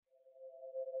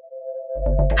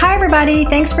Hi, everybody.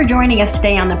 Thanks for joining us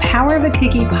today on the Power of a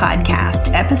Cookie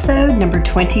podcast, episode number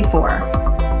 24.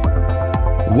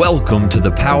 Welcome to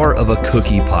the Power of a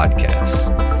Cookie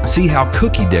podcast. See how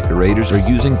cookie decorators are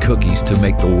using cookies to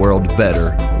make the world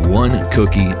better, one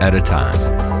cookie at a time.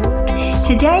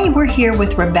 Today, we're here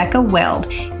with Rebecca Weld.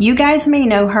 You guys may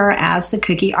know her as the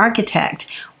Cookie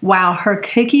Architect. Wow, her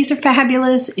cookies are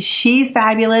fabulous. She's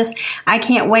fabulous. I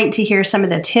can't wait to hear some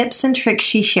of the tips and tricks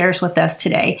she shares with us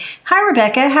today. Hi,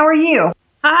 Rebecca. How are you?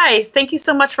 Hi. Thank you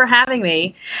so much for having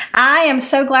me. I am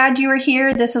so glad you are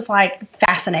here. This is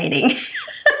fascinating.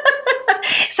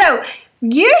 So,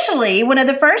 usually, one of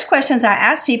the first questions I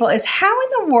ask people is, how in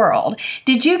the world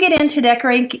did you get into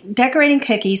decorating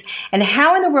cookies, and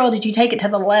how in the world did you take it to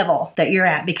the level that you're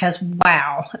at? Because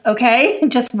wow, okay?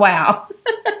 Just wow.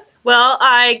 Well,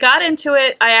 I got into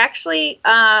it. I actually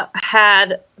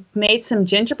had made some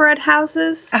gingerbread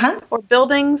houses or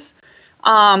buildings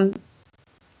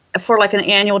for like an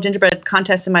annual gingerbread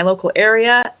contest in my local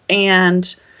area.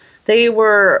 And they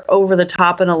were over the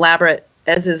top and elaborate,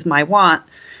 as is my want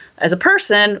as a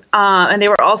person. And they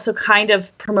were also kind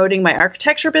of promoting my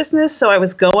architecture business. So I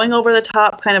was going over the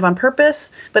top kind of on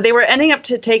purpose, but they were ending up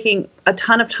to taking a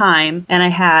ton of time. And I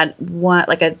had a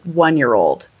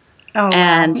 1-year-old. Oh,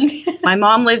 and wow. My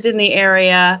mom lived in the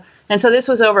area. And so this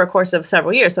was over a course of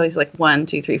several years. So he's like 1,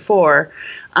 2, 3, 4.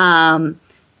 And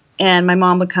my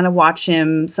mom would kind of watch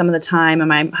him some of the time. And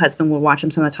my husband would watch him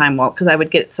some of the time. Well, because I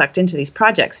would get sucked into these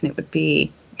projects and it would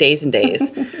be days and days.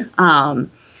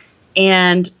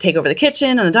 And take over the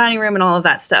kitchen and the dining room and all of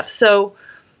that stuff. So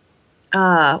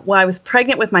while I was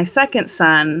pregnant with my second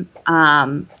son,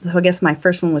 so I guess my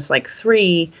first one was like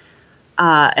 3.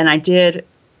 And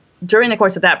during the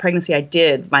course of that pregnancy, I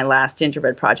did my last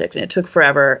gingerbread project, and it took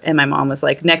forever. And my mom was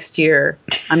like, next year,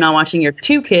 I'm not watching your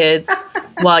 2 kids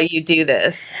while you do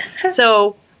this.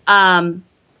 So that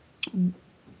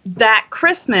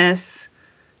Christmas,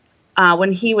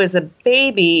 when he was a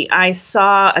baby, I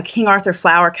saw a King Arthur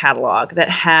flower catalog that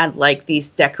had like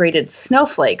these decorated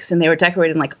snowflakes, and they were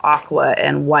decorated in like aqua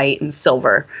and white and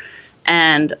silver.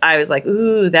 And I was like,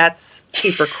 ooh, that's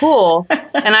super cool.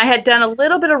 And I had done a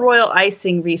little bit of royal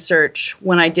icing research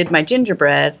when I did my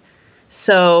gingerbread.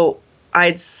 So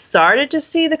I'd started to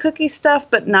see the cookie stuff,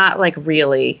 but not like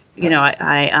really, but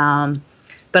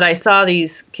I saw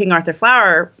these King Arthur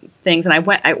flower things, and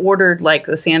I ordered like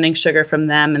the sanding sugar from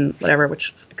them and whatever,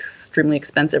 which is extremely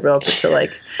expensive relative to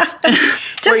like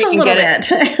where you can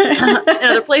get it in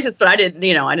other places. But I didn't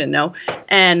know.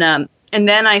 And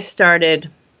then I started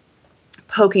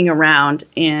poking around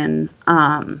in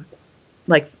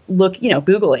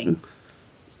Googling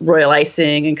royal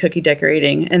icing and cookie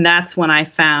decorating. And that's when I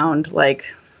found like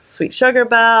Sweet Sugar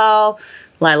Belle,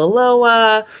 Lila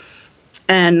Loa.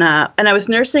 And I was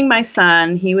nursing my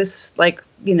son. He was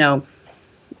young,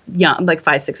 like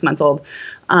 5, 6 months old.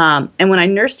 And when I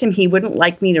nursed him, he wouldn't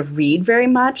like me to read very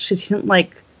much because he didn't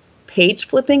like page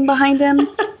flipping behind him.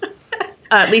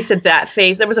 At least at that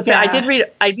phase, there was a phase.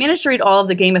 I managed to read all of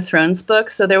the Game of Thrones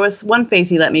books. So there was one phase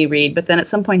he let me read, but then at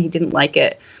some point he didn't like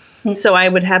it. Mm-hmm. So I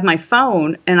would have my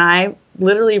phone, and I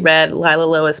literally read Lila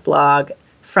Loa's blog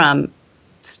from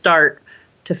start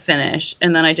to finish.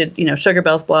 And then I did, Sugar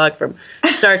Belle's blog from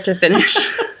start to finish.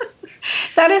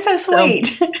 That is so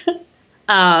sweet.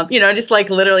 Just like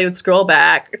literally would scroll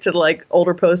back to like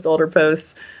older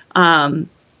posts.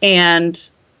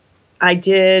 And I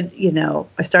did,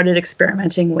 I started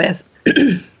experimenting with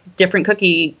different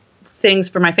cookie things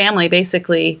for my family,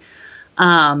 basically.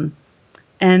 And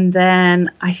then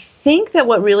I think that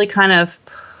what really and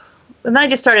then I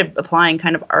just started applying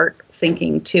kind of art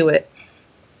thinking to it.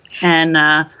 And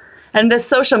the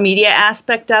social media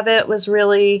aspect of it was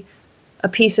really a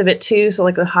piece of it too. So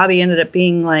like the hobby ended up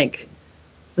being like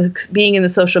being in the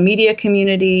social media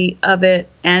community of it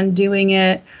and doing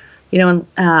it,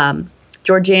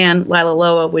 Georgianne Lila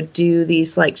Loa would do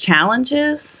these like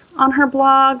challenges on her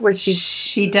blog where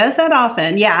she does that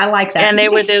often. Yeah, I like that. And they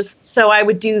were those. So I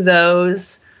would do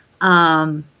those.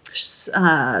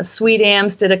 Sweet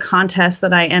Ams did a contest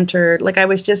that I entered. Like it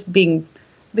was just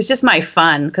my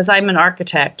fun because I'm an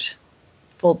architect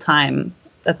full time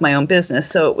of my own business.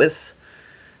 So it was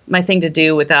my thing to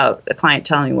do without a client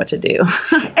telling me what to do.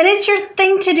 And it's your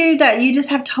thing to do that you just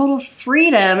have total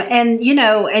freedom, and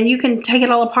and you can take it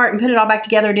all apart and put it all back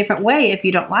together a different way if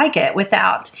you don't like it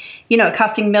without, it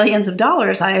costing millions of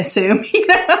dollars, I assume.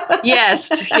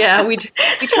 Yes. Yeah. We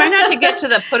try not to get to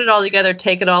the put it all together,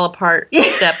 take it all apart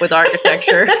step with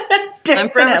architecture. I'm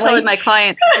forever telling my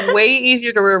clients it's way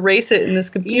easier to erase it in this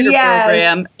computer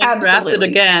program and draft it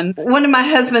again. One of my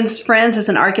husband's friends is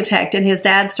an architect, and his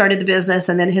dad started the business,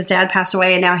 and then his dad passed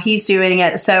away, and now he's doing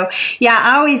it. So, yeah,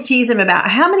 I always tease him about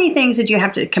how many things did you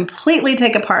have to completely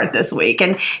take apart this week?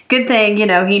 And good thing,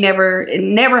 he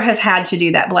never has had to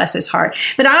do that, bless his heart.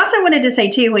 But I also wanted to say,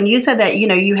 too, when you said that,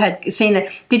 you had seen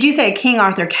did you say a King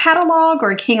Arthur catalog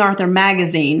or a King Arthur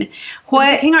magazine?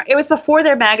 What? It was before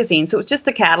their magazine, so it was just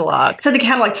the catalog. So the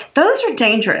catalog, those are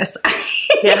dangerous.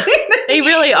 Yeah, they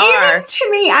really are. Even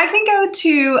to me, I can go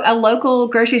to a local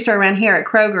grocery store around here at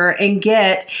Kroger and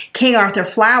get King Arthur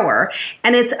flour,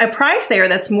 and it's a price there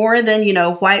that's more than,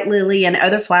 White Lily and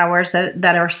other flowers that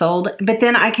are sold. But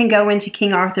then I can go into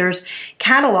King Arthur's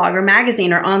catalog or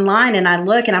magazine or online, and I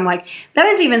look and I'm like, that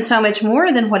is even so much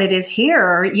more than what it is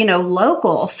here,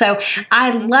 local. So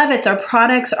I love it. Their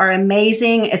products are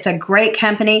amazing. It's a great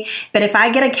company. But if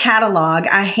I get a catalog,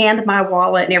 I hand my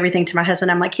wallet and everything to my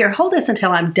husband. I'm like, here, hold this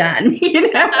until I'm done, because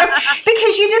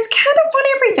you just kind of want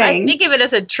everything. I think of it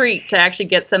as a treat to actually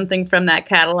get something from that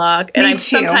catalog. And I'm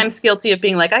sometimes guilty of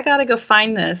being like, I got to go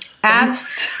find this.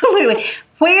 Absolutely.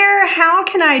 How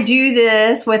can I do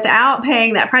this without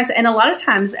paying that price? And a lot of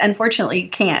times, unfortunately, you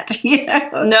can't.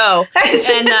 No.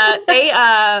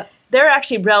 And they're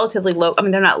actually relatively low. I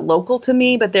mean, they're not local to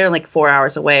me, but they're like 4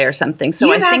 hours away or something.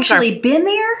 So You've actually been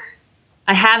there?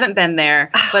 I haven't been there,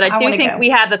 but I do think we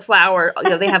have the flower.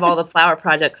 They have all the flower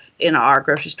projects in our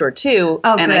grocery store too.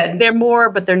 Oh, and good. They're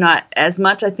more, but they're not as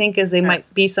much, I think, as they might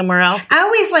be somewhere else. I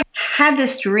always had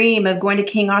this dream of going to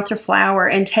King Arthur Flour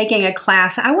and taking a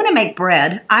class. I want to make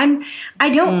bread. I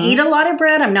don't eat a lot of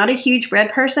bread. I'm not a huge bread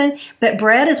person, but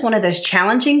bread is one of those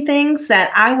challenging things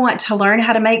that I want to learn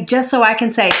how to make just so I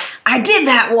can say, I did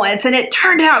that once and it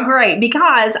turned out great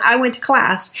because I went to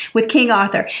class with King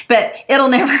Arthur. But it'll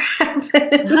never happen.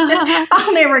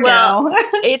 I'll never go.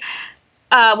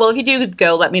 If you do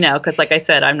go, let me know because, like I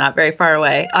said, I'm not very far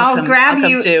away. I'll grab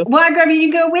you. Too. Well, I grab you.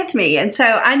 You go with me, and so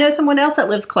I know someone else that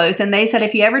lives close, and they said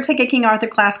if you ever take a King Arthur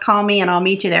class, call me, and I'll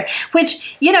meet you there.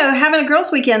 Which having a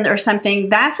girls' weekend or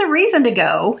something—that's a reason to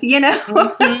go.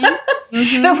 Mm-hmm.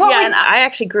 Mm-hmm. But and I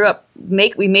actually grew up.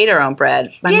 We made our own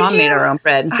bread. My mom made our own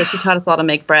bread, and so she taught us all to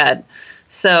make bread.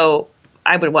 So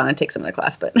I would want to take some of the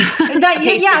class, but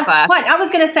pastry class. What I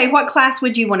was going to say, what class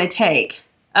would you want to take?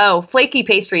 Oh, flaky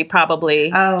pastry,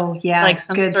 probably. Oh, yeah. Like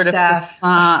some good sort stuff. of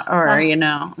croissant or,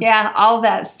 Yeah, all of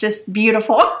that's just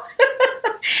beautiful.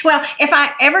 Well, if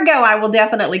I ever go, I will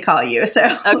definitely call you. So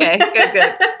okay,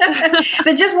 good.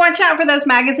 But just watch out for those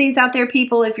magazines out there,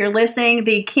 people. If you're listening,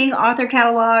 the King Arthur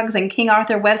catalogs and King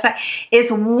Arthur website,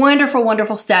 it's wonderful,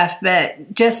 wonderful stuff.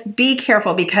 But just be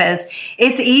careful because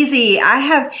it's easy. I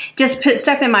have just put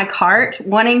stuff in my cart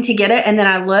wanting to get it, and then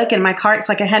I look and my cart's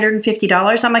like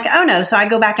 $150. I'm like, oh no. So I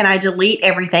go back and I delete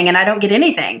everything and I don't get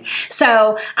anything.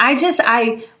 So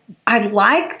I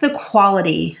like the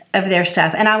quality of their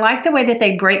stuff, and I like the way that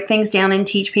they break things down and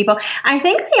teach people. I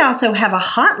think they also have a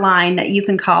hotline that you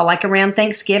can call, like around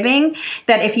Thanksgiving,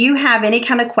 that if you have any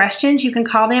kind of questions, you can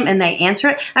call them and they answer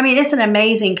it. I mean, it's an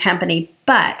amazing company,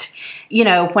 but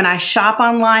when I shop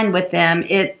online with them,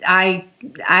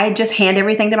 I just hand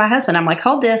everything to my husband. I'm like,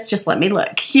 hold this, just let me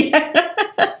look.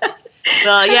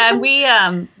 Well, yeah, and we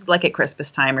like at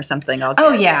Christmas time or something.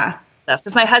 Stuff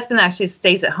because my husband actually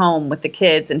stays at home with the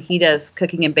kids and he does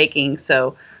cooking and baking,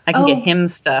 so I can get him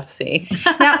stuff. See,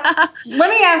 now let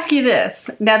me ask you this.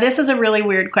 Now this is a really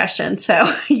weird question,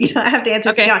 so you don't have to answer.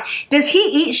 Okay. If you don't. Does he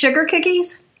eat sugar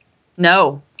cookies?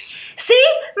 No.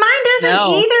 See, mine doesn't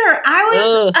either. I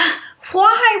was.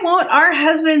 Why won't our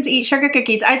husbands eat sugar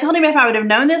cookies? I told him if I would have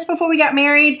known this before we got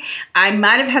married, I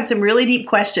might have had some really deep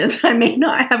questions. I may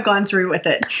not have gone through with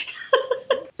it.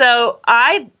 So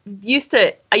I used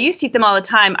to eat them all the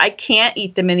time. I can't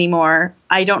eat them anymore.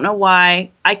 I don't know why.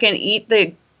 I can eat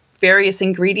the various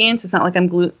ingredients. It's not like I'm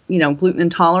gluten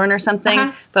intolerant or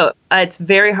something, but it's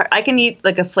very hard. I can eat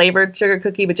like a flavored sugar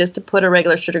cookie, but just to put a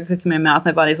regular sugar cookie in my mouth,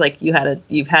 my body's like,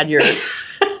 you've had your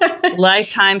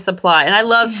lifetime supply. And I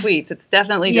love sweets. It's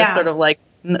definitely just sort of like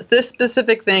this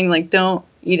specific thing, like don't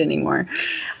eat anymore.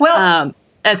 Well,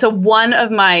 and so one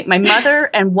of my mother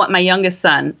and my youngest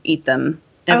son eat them.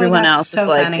 Everyone else is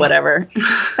like, whatever.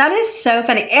 That is so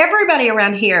funny. Everybody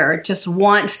around here just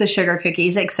wants the sugar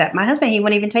cookies except my husband. He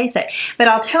wouldn't even taste it. But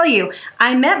I'll tell you,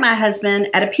 I met my husband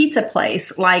at a pizza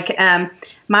place like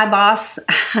my boss,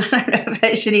 I don't know if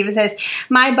I should even say this,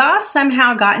 my boss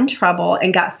somehow got in trouble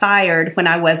and got fired when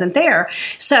I wasn't there.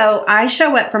 So I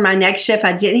show up for my next shift.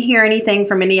 I didn't hear anything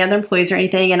from any other employees or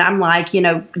anything. And I'm like,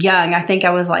 young. I think I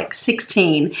was like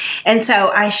 16. And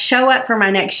so I show up for my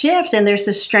next shift and there's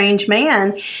this strange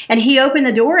man. And he opened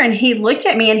the door and he looked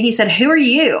at me and he said, "Who are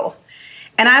you?"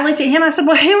 And I looked at him. I said,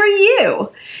 "Well, who are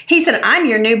you?" He said, "I'm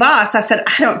your new boss." I said,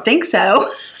 "I don't think so."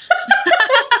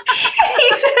 He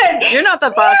said, "You're not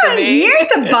the boss of me." "You're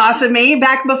the boss of me,"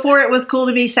 back before it was cool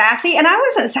to be sassy. And I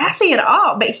wasn't sassy at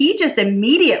all, but he just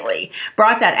immediately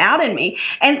brought that out in me.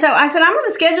 And so I said, "I'm on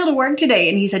the schedule to work today."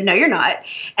 And he said, "No, you're not."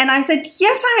 And I said,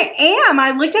 "Yes, I am.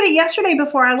 I looked at it yesterday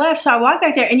before I left." So I walked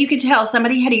back there and you could tell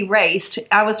somebody had erased.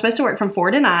 I was supposed to work from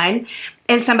 4 to 9.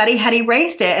 And somebody had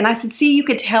erased it. And I said, "See, you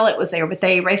could tell it was there, but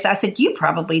they erased it." I said, "You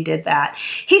probably did that."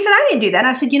 He said, "I didn't do that."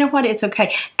 I said, "You know what? It's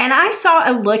okay." And I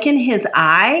saw a look in his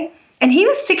eye. And he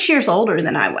was 6 years older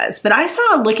than I was. But I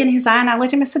saw a look in his eye and I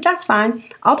looked at him and said, "That's fine.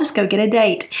 I'll just go get a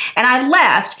date." And I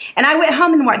left and I went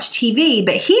home and watched TV.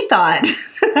 But he thought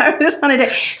I was on a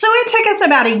date. So it took us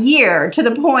about a year to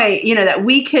the point, that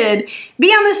we could be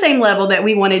on the same level that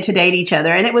we wanted to date each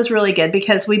other. And it was really good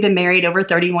because we've been married over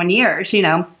 31 years,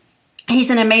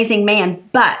 He's an amazing man,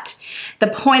 but the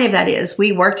point of that is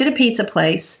we worked at a pizza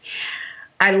place.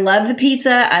 I love the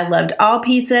pizza. I loved all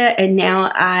pizza, and now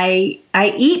I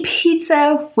eat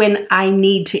pizza when I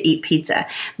need to eat pizza.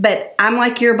 But I'm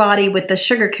like your body with the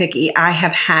sugar cookie. I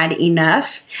have had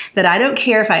enough that I don't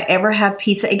care if I ever have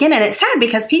pizza again. And it's sad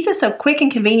because pizza is so quick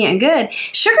and convenient and good.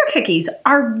 Sugar cookies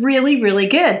are really, really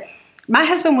good. My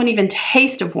husband wouldn't even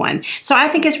taste of one. So I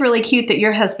think it's really cute that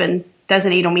your husband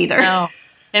doesn't eat them either. No.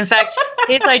 In fact,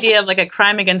 his idea of like a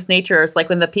crime against nature is like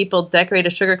when the people decorate a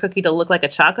sugar cookie to look like a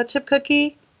chocolate chip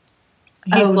cookie.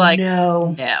 He's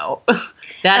no,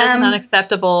 that is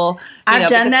unacceptable. I've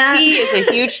done that. He is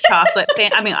a huge chocolate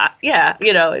fan. I mean,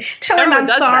 it's tell him I'm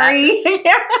sorry.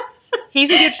 Yeah.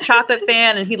 He's a huge chocolate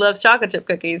fan and he loves chocolate chip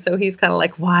cookies. So he's kind of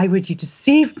like, "Why would you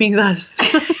deceive me thus?"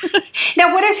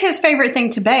 Now, what is his favorite thing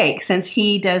to bake since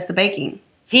he does the baking?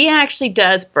 He actually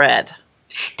does bread.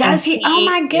 Does he? Oh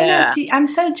my goodness. Yeah. I'm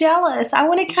so jealous. I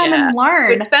want to come and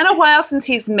learn. It's been a while since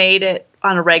he's made it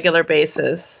on a regular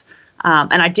basis.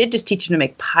 And I did just teach him to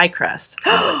make pie crust.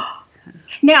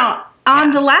 Now,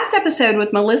 on the last episode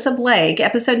with Melissa Blake,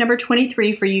 episode number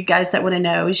 23, for you guys that want to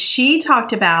know, she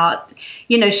talked about,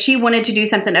 she wanted to do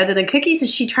something other than cookies, and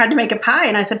she tried to make a pie.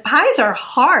 And I said, pies are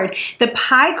hard. The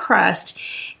pie crust,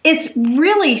 it's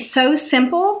really so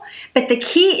simple, but the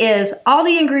key is all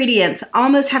the ingredients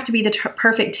almost have to be the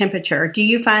perfect temperature. Do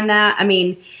you find that? I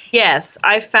mean, yes,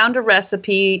 I found a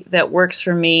recipe that works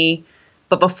for me,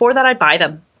 but before that I buy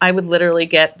them. I would literally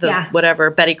get the whatever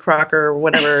Betty Crocker or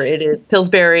whatever it is,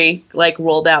 Pillsbury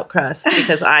rolled out crust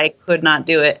because I could not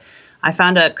do it. I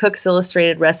found a Cook's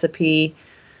Illustrated recipe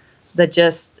that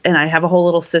and I have a whole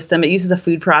little system. It uses a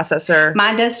food processor.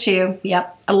 Mine does too.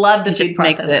 Yep. I love the food processor.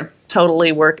 Makes it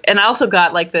totally work. And I also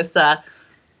got this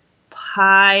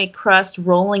pie crust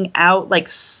rolling out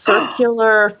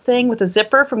circular thing with a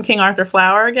zipper from King Arthur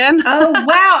Flour again. Oh,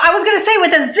 wow. I was going to say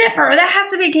with a zipper. That has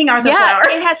to be King Arthur Flour.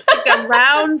 Yeah, it has a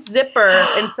round zipper.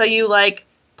 And so you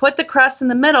put the crust in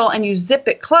the middle and you zip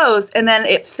it closed and then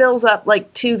it fills up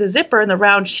to the zipper in the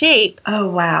round shape. Oh,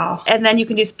 wow. And then you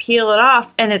can just peel it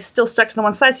off and it's still stuck to the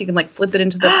one side so you can flip it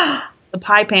into the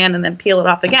pie pan and then peel it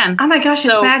off again. Oh my gosh,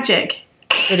 it's magic.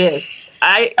 It is.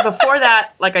 Before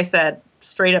that, like I said,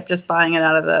 straight up just buying it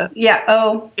out of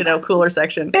the cooler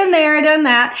section. Been there, done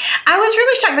that. I was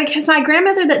really shocked because my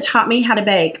grandmother that taught me how to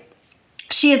bake,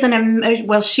 she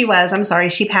was, I'm sorry,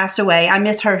 she passed away. I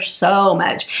miss her so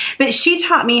much. But she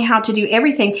taught me how to do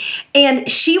everything. And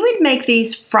she would make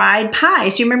these fried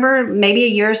pies. Do you remember maybe a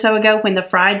year or so ago when the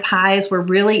fried pies were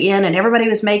really in and everybody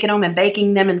was making them and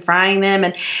baking them and frying them?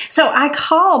 And so I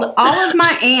called all of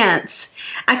my aunts.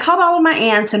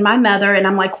 And my mother, and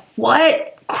I'm like,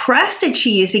 what crust did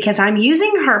she use? Because I'm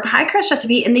using her pie crust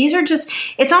recipe, and these are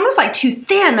it's almost too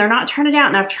thin. They're not turning out,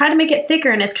 and I've tried to make it thicker,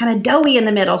 and it's kind of doughy in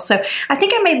the middle. So I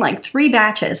think I made 3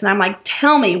 batches, and I'm like,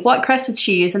 tell me, what crust did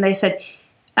she use? And they said,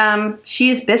 she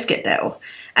used biscuit dough.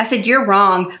 I said, you're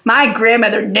wrong. My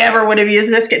grandmother never would have used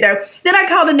biscuit dough. Then I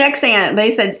called the next aunt.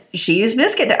 They said, she used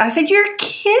biscuit dough. I said, you're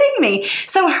kidding me.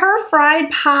 So her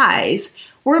fried pies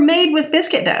were made with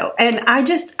biscuit dough. And I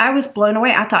was blown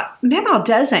away. I thought, Mama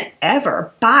doesn't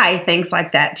ever buy things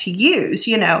like that to use,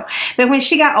 But when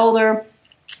she got older,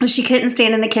 she couldn't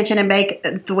stand in the kitchen and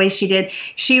bake the way she did.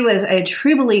 She was a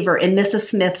true believer in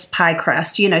Mrs. Smith's pie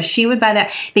crust. She would buy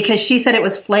that because she said it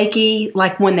was flaky,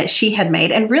 like one that she had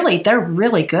made. And really, they're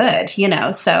really good,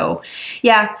 So,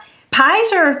 yeah.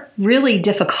 Pies are really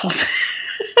difficult.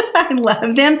 I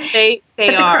love them. They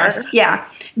are. Crust, yeah.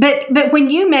 But when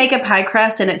you make a pie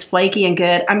crust and it's flaky and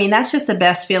good, I mean, that's just the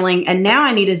best feeling. And now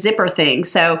I need a zipper thing.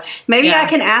 So maybe I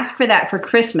can ask for that for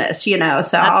Christmas,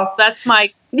 So that's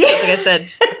my, like I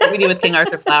said, what we do with King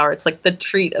Arthur flour. It's like the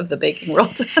treat of the baking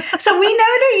world. So we know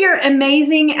that you're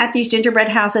amazing at these gingerbread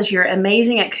houses. You're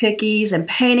amazing at cookies and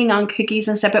painting on cookies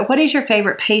and stuff. But what is your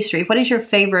favorite pastry? What is your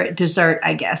favorite dessert,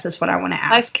 I guess, is what I want to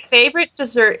ask. My favorite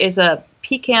dessert is a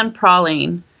pecan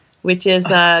praline, which is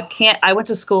I went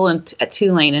to school at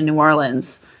Tulane in New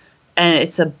Orleans, and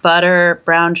it's a butter,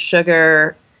 brown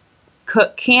sugar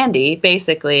cooked candy,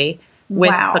 basically,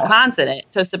 with pecans in it,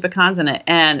 toasted pecans in it.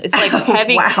 And it's like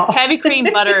heavy cream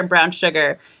butter and brown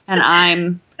sugar.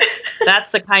 And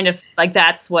that's the kind of, like,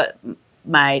 that's what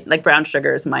my, like, brown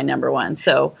sugar is my number one.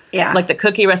 So, like, the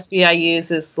cookie recipe I use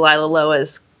is Lila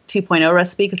Loa's 2.0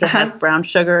 recipe because it has brown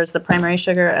sugar as the primary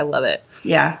sugar. I love it.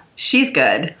 Yeah, she's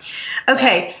good.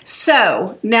 Okay,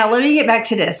 so now let me get back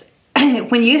to this.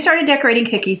 When you started decorating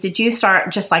cookies, did you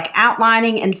start just like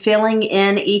outlining and filling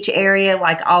in each area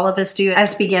like all of us do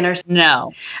as beginners?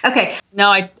 No. Okay. No,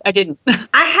 I didn't.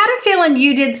 I had a feeling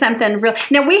you did something real.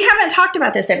 Now, we haven't talked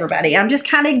about this, everybody. I'm just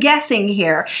kind of guessing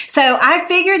here. So I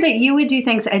figured that you would do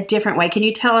things a different way. Can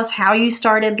you tell us how you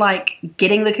started like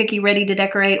getting the cookie ready to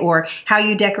decorate or how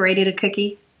you decorated a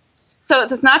cookie? So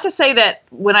it's not to say that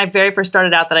when I very first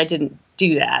started out that I didn't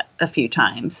do that a few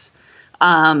times.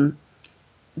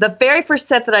 The very first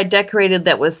set that I decorated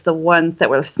that was the ones that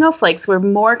were the snowflakes were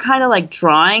more kind of like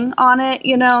drawing on it,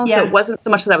 Yeah. So it wasn't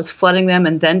so much that I was flooding them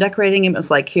and then decorating them. It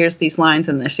was like, here's these lines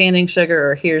in the sanding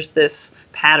sugar or here's this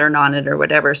pattern on it or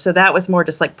whatever. So that was more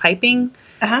just like piping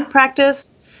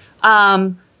practice.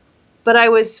 But I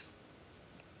was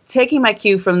taking my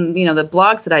cue from, the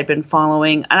blogs that I'd been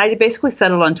following, and I basically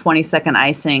settled on 20-second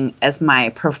icing as my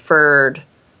preferred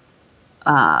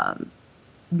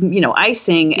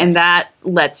icing, and that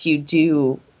lets you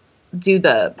do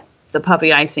the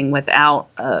puffy icing without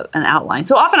an outline.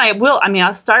 So often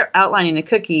I'll start outlining the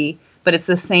cookie, but it's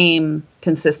the same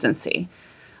consistency.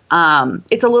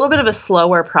 It's a little bit of a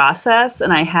slower process,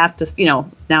 and I have to,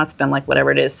 now it's been like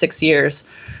whatever it is, 6 years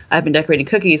I've been decorating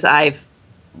cookies. I've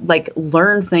like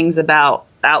learned things about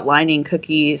outlining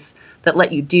cookies that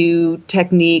let you do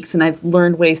techniques, and I've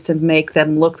learned ways to make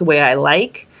them look the way I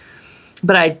like.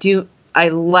 But I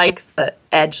like the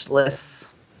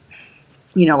edgeless,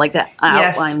 like that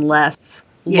outline-less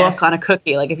look on a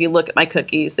cookie. Like if you look at my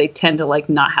cookies, they tend to like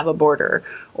not have a border,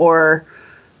 or,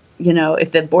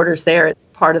 if the border's there, it's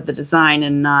part of the design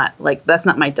and not like, that's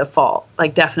not my default.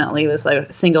 Like definitely it was like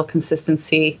a single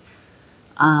consistency.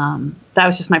 That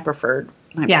was just my preferred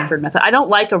method. I don't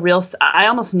like I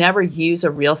almost never use a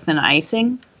real thin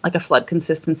icing, like a flood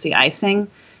consistency icing,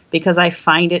 because I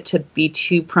find it to be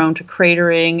too prone to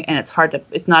cratering, and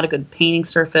it's not a good painting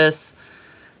surface.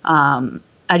 I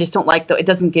just don't like it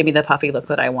doesn't give me the puffy look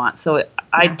that I want. So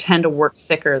I tend to work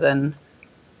thicker than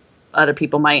other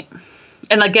people might.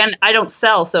 And again, I don't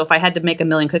sell, so if I had to make 1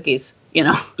 million cookies,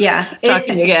 talk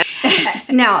to me again.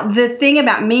 Now, the thing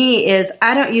about me is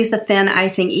I don't use the thin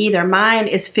icing either. Mine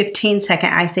is 15-second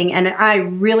icing, and I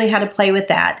really had to play with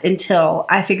that until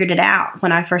I figured it out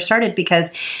when I first started,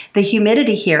 because the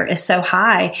humidity here is so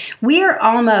high. We are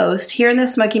almost, here in the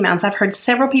Smoky Mountains, I've heard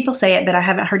several people say it, but I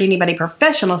haven't heard anybody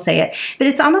professional say it, but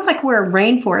it's almost like we're a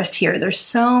rainforest here. There's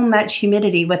so much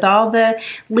humidity with all the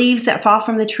leaves that fall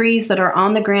from the trees that are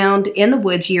on the ground in the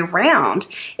woods year round.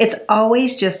 It's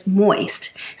always just moist.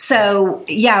 So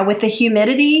with the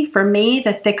humidity, for me,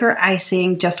 the thicker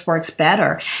icing just works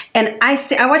better. And I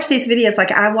watch these videos,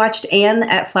 like I watched Anne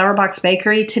at Flower Box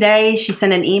Bakery today. She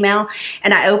sent an email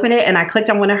and I opened it and I clicked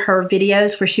on one of her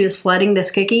videos where she was flooding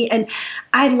this cookie. And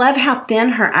I love how thin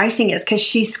her icing is because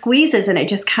she squeezes and it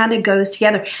just kind of goes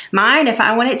together. Mine, if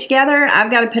I want it together,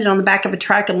 I've got to put it on the back of a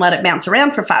truck and let it bounce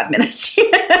around for 5 minutes.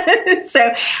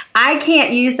 So I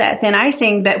can't use that thin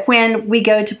icing. But when we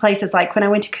go to places like when I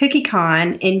went to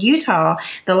CookieCon in Utah,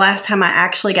 the last time I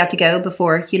actually got to go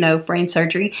before, brain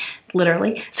surgery,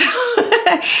 literally. So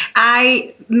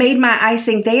I made my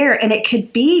icing there and it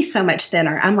could be so much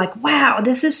thinner. I'm like, wow,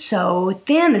 this is so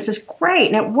thin. This is great.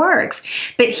 And it works.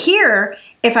 But here,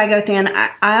 if I go thin,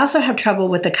 I also have trouble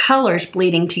with the colors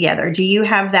bleeding together. Do you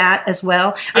have that as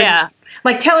well? Yeah.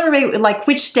 Tell everybody,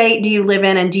 which state do you live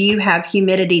in and do you have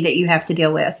humidity that you have to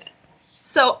deal with?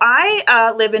 So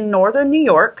I live in northern New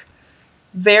York,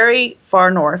 very far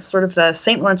north, sort of the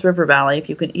St. Lawrence River Valley, if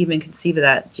you can even conceive of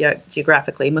that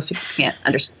geographically. Most people can't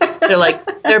understand. They're like,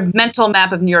 their mental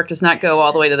map of New York does not go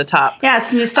all the way to the top. Yeah,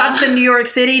 it stops in New York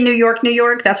City, New York, New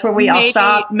York. That's where we all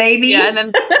stop, maybe. Yeah,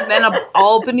 and then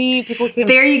Albany. People can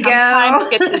there you sometimes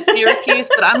go. get to Syracuse,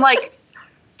 but I'm like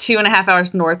 2.5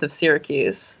 hours north of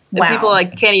Syracuse. Wow. And people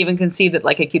like can't even conceive that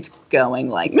like it keeps going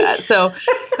like that. So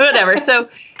whatever. So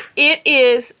it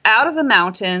is out of the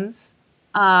mountains.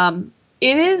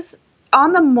 It is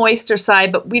on the moister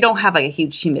side, but we don't have like a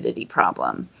huge humidity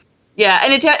problem. Yeah,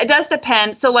 and it does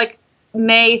depend. So like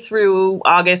May through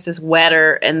August is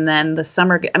wetter, and then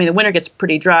the winter gets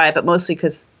pretty dry, but mostly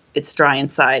because it's dry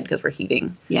inside because we're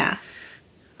heating. Yeah.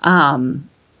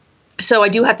 So I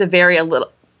do have to vary a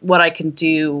little what I can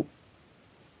do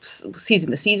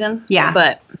season to season. Yeah.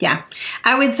 But yeah,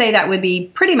 I would say that would be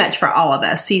pretty much for all of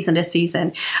us, season to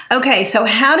season. Okay, so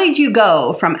how did you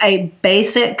go from a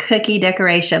basic cookie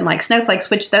decoration like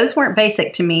snowflakes, which those weren't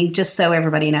basic to me, just so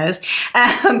everybody knows.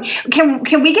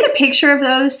 Can we get a picture of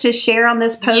those to share on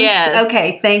this post? Yes.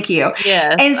 Okay, thank you.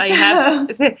 Yes. And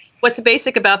so, what's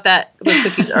basic about those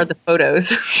cookies are the photos.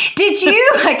 did you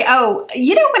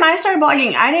when I started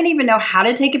blogging, I didn't even know how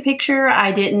to take a picture.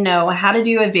 I didn't know how to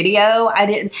do a video. I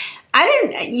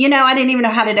didn't even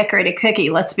know how to decorate a cookie,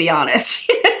 let's be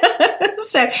honest.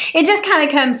 So it just kind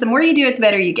of comes, the more you do it, the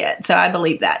better you get. So I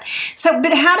believe that. So,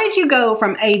 but how did you go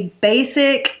from a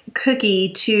basic cookie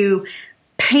to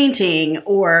painting,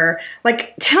 or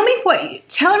like, tell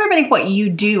everybody what you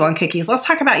do on cookies. Let's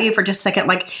talk about you for just a second.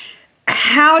 Like,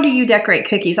 how do you decorate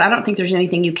cookies? I don't think there's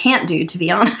anything you can't do, to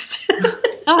be honest.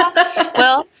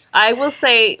 Well, I will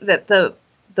say that the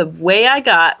way I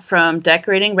got from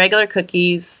decorating regular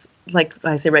cookies, like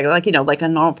I say regular, like a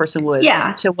normal person would,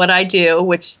 to what I do,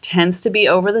 which tends to be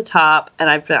over the top. And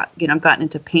I've gotten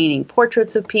into painting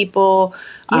portraits of people.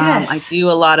 Yes. I do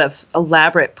a lot of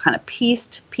elaborate kind of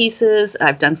pieced pieces.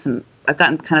 I've gotten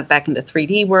kind of back into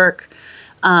 3D work.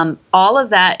 All of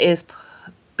that is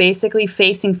basically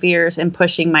facing fears and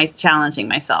challenging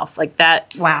myself like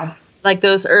that. Wow. Like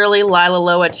those early Lila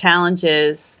Loa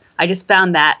challenges, I just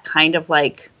found that kind of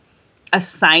like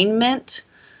assignment,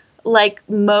 like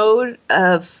mode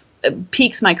of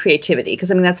piques my creativity. Because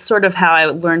that's sort of how I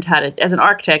learned how to, as an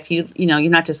architect, you're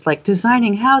not just like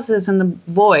designing houses in the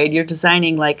void. You're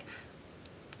designing like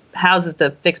houses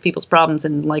to fix people's problems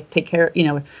and like take care,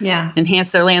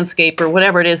 enhance their landscape or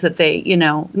whatever it is that they,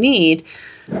 need.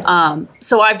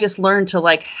 So I've just learned to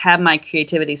like have my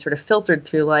creativity sort of filtered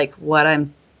through like what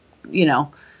I'm,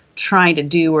 trying to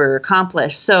do or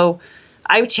accomplish. So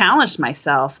I challenged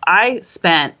myself. I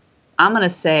spent, I'm going to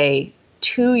say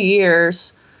 2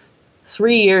 years,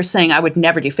 3 years saying I would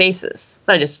never do faces,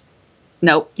 but I just,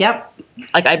 nope. Yep.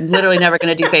 Like I'm literally never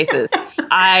going to do faces.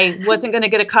 I wasn't going to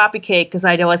get a copy cake because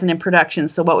I wasn't in production.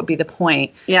 So what would be the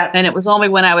point? Yeah. And it was only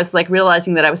when I was like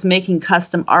realizing that I was making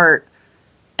custom art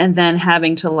and then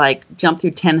having to like jump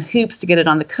through 10 hoops to get it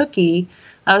on the cookie,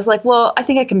 I was like, well, I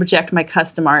think I can project my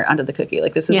custom art onto the cookie.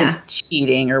 Like this isn't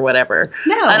cheating or whatever.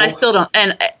 No. And I still don't.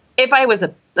 And if I was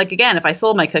if I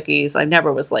sold my cookies, I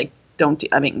never was like,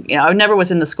 I never was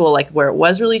in the school like where it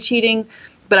was really cheating,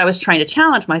 but I was trying to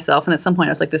challenge myself. And at some point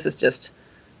I was like, this is just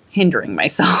hindering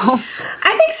myself.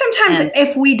 I think sometimes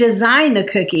if we design the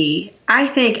cookie,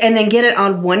 and then get it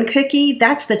on one cookie,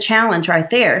 that's the challenge right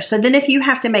there. So then if you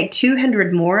have to make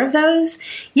 200 more of those,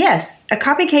 yes, a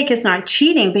copy cake is not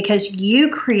cheating because you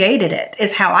created it,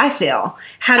 is how I feel.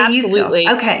 How do you feel?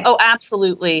 Okay. Oh,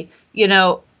 absolutely.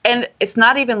 And it's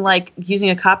not even like using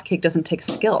a copy cake doesn't take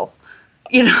skill.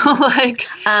 Like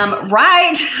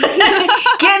right.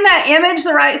 Getting that image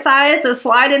the right size to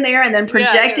slide in there and then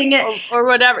projecting it or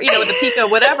whatever, with the Pico,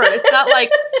 whatever. It's not like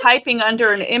typing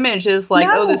under an image is like,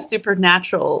 oh, this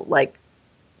supernatural, like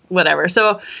whatever.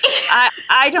 So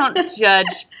I don't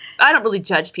really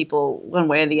judge people one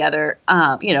way or the other.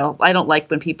 I don't like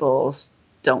when people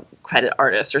don't credit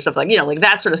artists or stuff like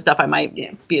that sort of stuff I might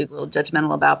be a little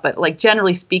judgmental about. But like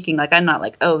generally speaking, like I'm not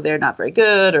like, oh, they're not very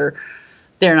good or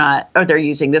they're not, or they're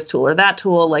using this tool or that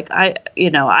tool. Like I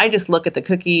just look at the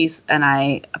cookies and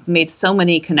I made so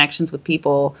many connections with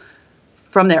people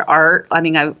from their art.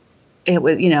 I've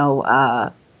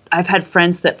had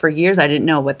friends that for years I didn't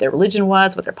know what their religion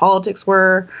was, what their politics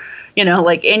were,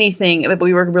 like anything, but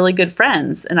we were really good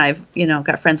friends. And I've,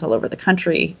 got friends all over the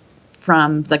country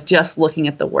from like just looking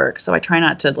at the work. So I try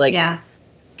not to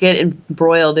get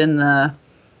embroiled in the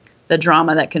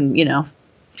drama that can,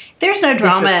 There's no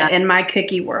drama in my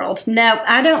cookie world. No,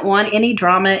 I don't want any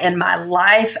drama in my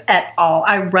life at all.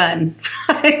 I run.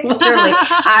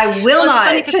 I will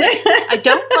not. I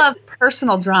don't love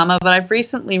personal drama, but I've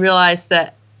recently realized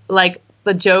that like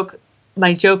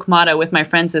my joke motto with my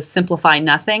friends is simplify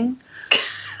nothing.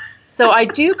 So I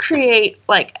do create,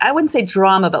 like, I wouldn't say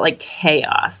drama, but like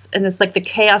chaos. And it's like the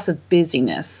chaos of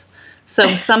busyness.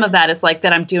 So some of that is like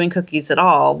that I'm doing cookies at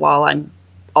all while I'm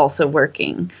also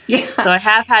working. Yeah. So I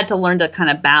have had to learn to kind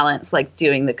of balance like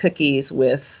doing the cookies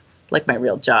with like my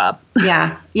real job.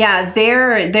 Yeah.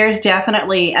 There's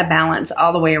definitely a balance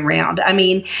all the way around. I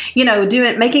mean,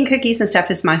 making cookies and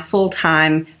stuff is my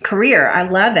full-time career. I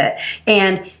love it.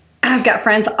 And I've got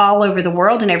friends all over the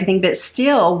world and everything, but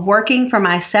still working for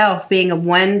myself, being a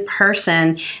one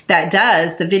person that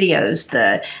does the videos,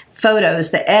 the photos,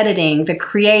 the editing, the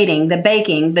creating, the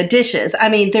baking, the dishes. I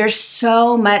mean, there's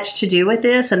so much to do with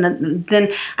this. And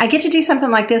then I get to do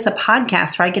something like this, a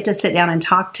podcast where I get to sit down and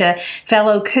talk to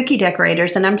fellow cookie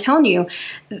decorators. And I'm telling you,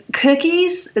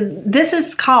 cookies, this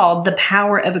is called the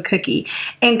power of a cookie.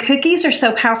 And cookies are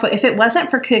so powerful. If it wasn't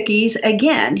for cookies,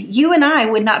 again, you and I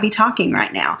would not be talking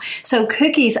right now. So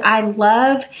cookies, I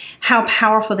love how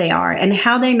powerful they are and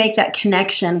how they make that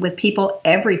connection with people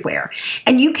everywhere.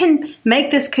 And you can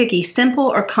make this cookie simple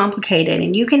or complicated,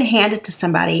 and you can hand it to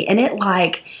somebody, and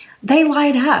they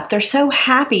light up. They're so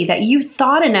happy that you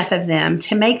thought enough of them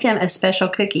to make them a special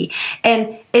cookie.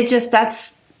 And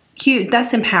that's cute.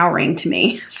 That's empowering to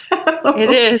me. So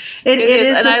it is. It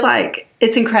is just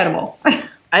it's incredible.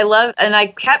 I love, and I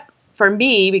kept, for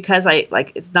me, because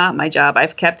it's not my job,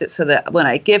 I've kept it so that when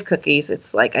I give cookies,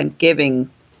 it's like I'm giving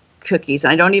cookies.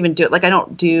 And I don't even do it. Like I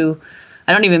don't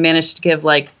even manage to give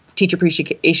like teacher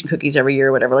appreciation cookies every year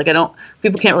or whatever. Like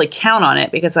people can't really count on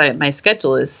it because my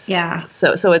schedule is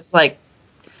so it's like,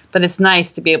 but it's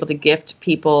nice to be able to gift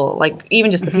people, like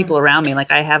even just the people around me. Like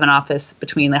I have an office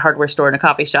between the hardware store and a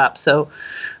coffee shop. So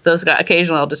those guys,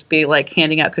 occasionally I'll just be like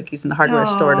handing out cookies in the hardware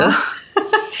store to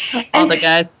all the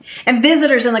guys. And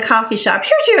visitors in the coffee shop.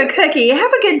 Here's you a cookie.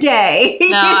 Have a good day.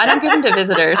 No, I don't give them to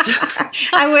visitors.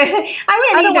 I wouldn't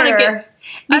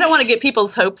I don't want to get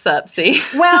people's hopes up, see?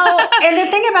 Well, and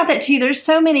the thing about that, too, there's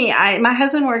so many. My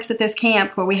husband works at this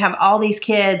camp where we have all these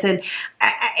kids, and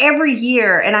every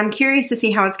year, and I'm curious to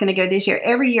see how it's going to go this year,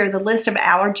 every year the list of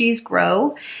allergies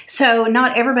grow, so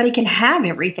not everybody can have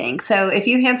everything. So if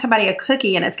you hand somebody a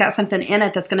cookie and it's got something in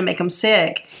it that's going to make them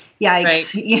sick,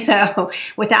 yikes, right.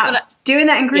 Without doing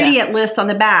that ingredient list on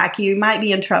the back, you might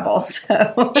be in trouble.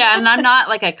 So yeah, and I'm not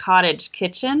like a cottage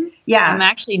kitchen. Yeah. I'm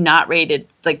actually not rated,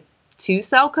 like, to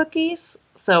sell cookies,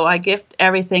 so I gift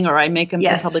everything, or I make them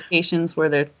for publications where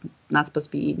they're not supposed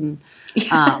to be eaten.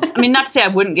 I mean, not to say I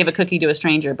wouldn't give a cookie to a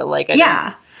stranger, but like,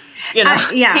 hand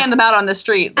them out on the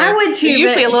street. I would too. They're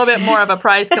usually a little bit more of a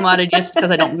prized commodity just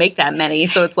because I don't make that many.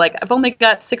 So it's like, I've only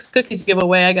got 6 cookies to give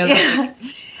away. I got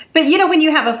But when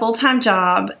you have a full-time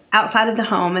job outside of the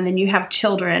home, and then you have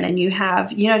children, and you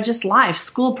have, just life,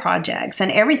 school projects and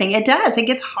everything, it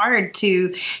gets hard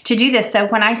to do this. So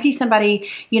when I see somebody,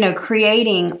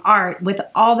 creating art with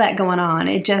all that going on,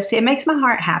 it makes my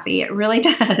heart happy. It really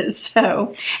does.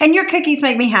 So, and your cookies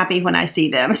make me happy when I see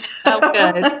them. So. Oh,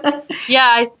 good.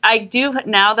 Yeah, I do.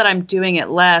 Now that I'm doing it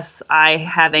less, I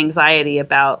have anxiety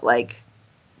about like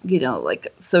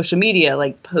social media,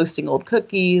 like posting old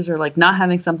cookies or like not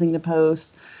having something to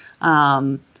post.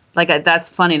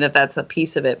 That's funny that's a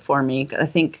piece of it for me. I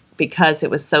think because it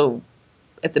was so,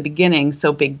 at the beginning,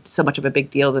 so much of a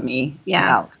big deal to me. Yeah.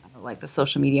 About kind of like the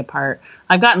social media part.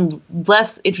 I've gotten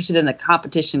less interested in the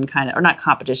competition or not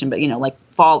competition, but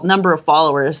number of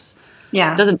followers.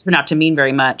 Yeah. Doesn't turn out to mean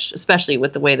very much, especially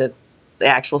with the way that the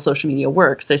actual social media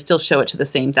works. They still show it to the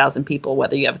same 1,000 people,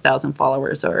 whether you have 1,000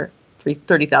 followers or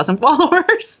 30,000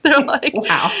 followers. They're like,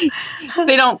 wow.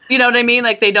 They don't, you know what I mean?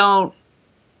 Like they don't,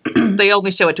 they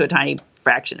only show it to a tiny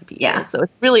fraction of people. Yeah. So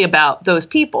it's really about those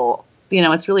people,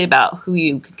 it's really about who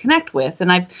you can connect with.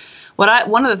 And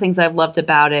one of the things I've loved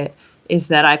about it is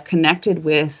that I've connected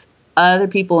with other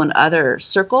people in other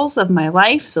circles of my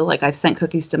life. So like I've sent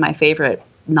cookies to my favorite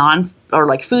food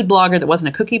blogger that wasn't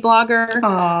a cookie blogger.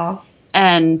 Aww.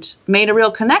 And made a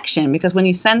real connection, because when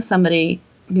you send somebody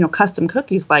custom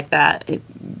cookies like that, it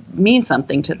means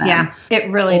something to them. Yeah, it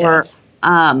really does.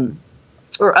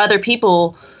 Or other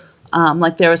people,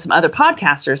 like there were some other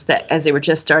podcasters that as they were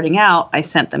just starting out, I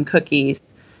sent them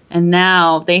cookies, and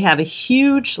now they have a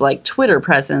huge Twitter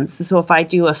presence. So if I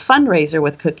do a fundraiser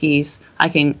with cookies, I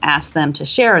can ask them to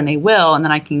share, and they will, and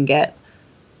then I can get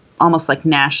almost like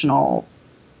national,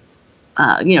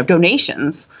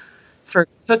 donations for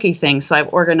cookie things. So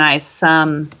I've organized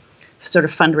some sort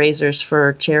of fundraisers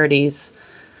for charities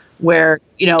where,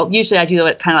 usually I do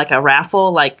it kind of like a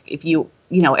raffle. Like if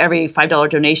every $5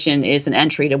 donation is an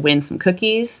entry to win some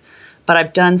cookies. But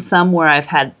I've done some where I've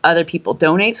had other people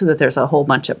donate so that there's a whole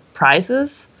bunch of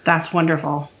prizes. That's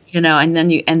wonderful. and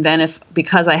then if,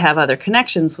 because I have other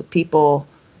connections with people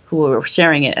who are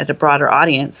sharing it at a broader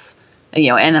audience, and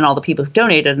then all the people who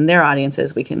donated and their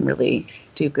audiences, we can really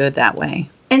do good that way.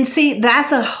 And see,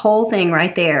 that's a whole thing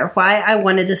right there. Why I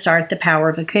wanted to start The Power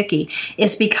of a Cookie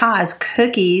is because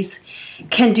cookies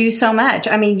can do so much.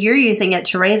 I mean, you're using it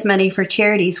to raise money for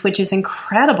charities, which is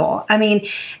incredible. I mean,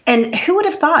 and who would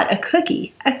have thought a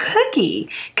cookie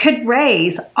could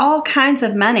raise all kinds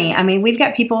of money? I mean, we've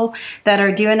got people that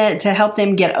are doing it to help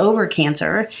them get over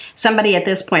cancer. Somebody at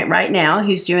this point right now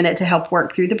who's doing it to help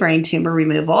work through the brain tumor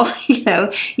removal.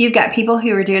 You've got people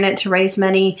who are doing it to raise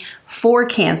money for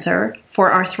cancer,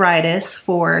 for arthritis,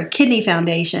 for kidney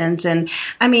foundations. And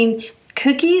I mean,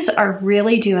 cookies are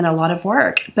really doing a lot of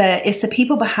work, but it's the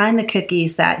people behind the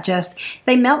cookies that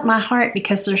they melt my heart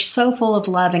because they're so full of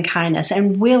love and kindness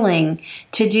and willing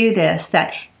to do this.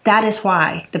 That is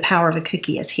why The Power of a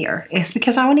Cookie is here. It's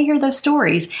because I want to hear those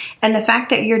stories. And the fact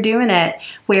that you're doing it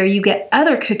where you get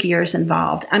other cookiers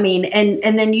involved. I mean,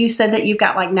 and then you said that you've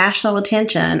got like national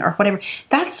attention or whatever.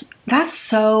 That's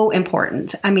so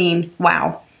important. I mean,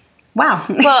 wow. Well,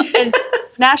 and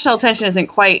national attention isn't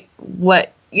quite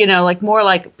what, more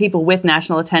like people with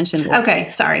national attention. Okay,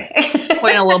 sorry.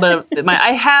 Point a little bit of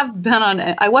I have been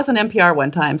I was on NPR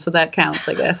one time, so that counts,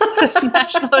 I guess, as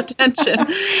national attention.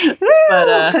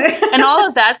 But and all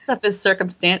of that stuff is sort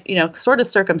of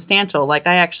circumstantial. Like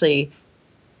I actually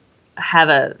have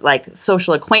a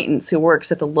social acquaintance who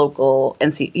works at the local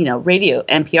radio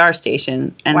NPR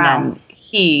station, and then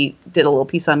he did a little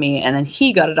piece on me, and then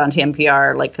he got it onto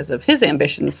NPR, because of his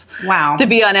ambitions. Wow. To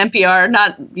be on NPR,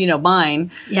 not mine.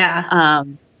 Yeah.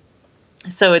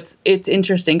 So it's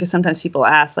interesting because sometimes people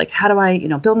ask how do I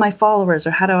build my followers,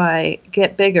 or how do I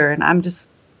get bigger? And I'm just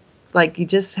you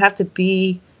just have to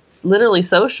be literally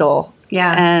social.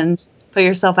 Yeah. And put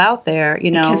yourself out there.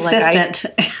 Consistent.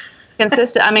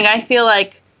 Consistent. I mean, I feel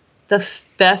like the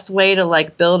best way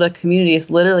to build a community is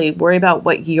literally worry about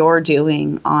what you're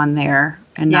doing on there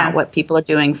and not what people are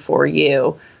doing for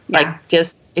you. Yeah.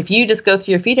 If you just go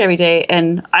through your feed every day,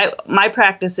 and my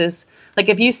practice is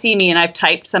if you see me and I've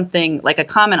typed something like a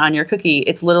comment on your cookie,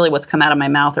 it's literally what's come out of my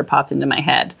mouth or popped into my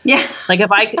head. Yeah.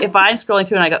 If I'm scrolling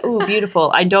through and I go, ooh,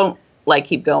 beautiful, I don't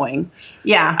keep going.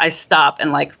 Yeah. I stop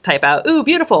and type out, ooh,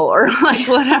 beautiful, or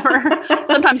whatever.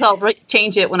 Sometimes I'll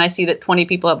change it when I see that 20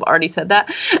 people have already said that.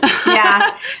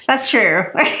 Yeah, that's true.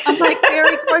 I'm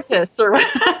very gorgeous, or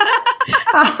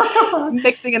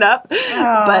mixing it up.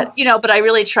 Oh. But I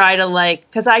really try to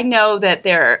because I know that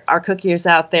there are cookiers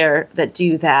out there that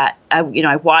do that.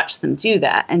 I watch them do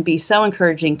that and be so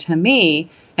encouraging to me.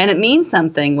 And it means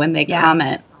something when they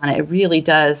comment on it. It really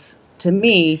does to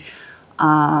me.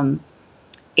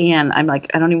 And I'm I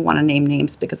don't even want to name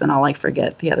names because then I'll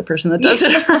forget the other person that does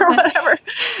it or whatever.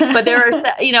 But there are,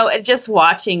 just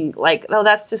watching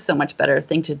that's just so much better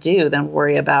thing to do than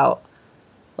worry about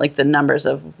the numbers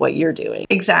of what you're doing.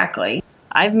 Exactly.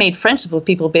 I've made friendships with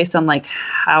people based on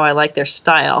how I like their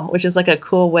style, which is a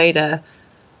cool way to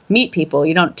meet people.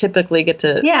 You don't typically get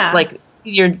to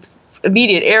your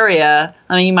immediate area.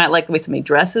 I mean, you might like the way somebody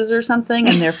dresses or something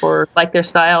and therefore like their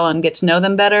style and get to know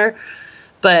them better.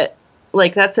 But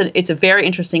it's a very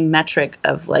interesting metric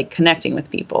of connecting with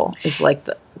people is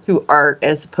through art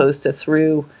as opposed to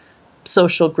through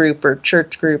social group or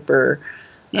church group or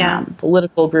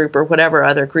political group or whatever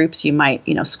other groups you might,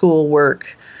 school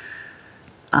work.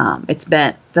 It's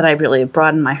been that I really have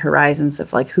broadened my horizons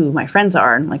of who my friends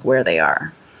are and where they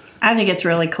are. I think it's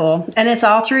really cool. And it's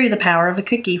all through The Power of a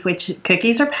Cookie, which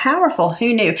cookies are powerful.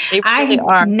 Who knew? They really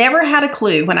are. Never had a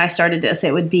clue when I started this.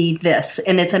 It would be this.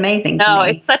 And it's amazing to me. No,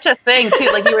 it's such a thing, too.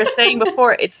 Like you were saying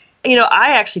before, it's,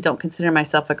 I actually don't consider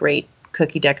myself a great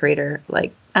cookie decorator.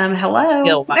 Hello.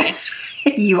 Skill-wise.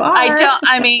 You are.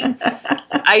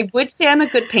 I would say I'm a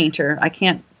good painter. I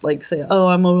can't say, oh,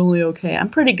 I'm only okay. I'm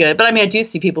pretty good. But I do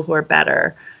see people who are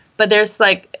better. But there's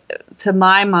to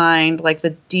my mind,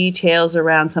 the details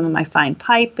around some of my fine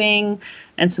piping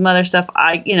and some other stuff.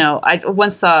 I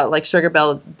once saw Sugar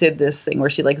Belle did this thing where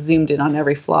she zoomed in on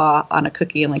every flaw on a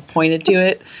cookie and pointed to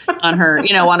it on her,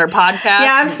 on her podcast.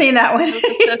 Yeah, I've seen that one.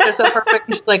 They're so perfect.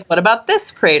 And she's like, what about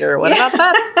this crater? What about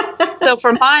that? So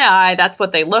for my eye, that's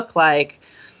what they look like.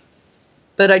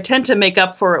 But I tend to make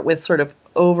up for it with sort of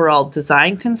overall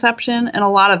design conception. And a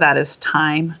lot of that is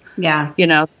time. Yeah.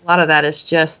 A lot of that is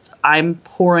just I'm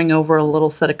pouring over a little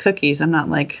set of cookies. I'm not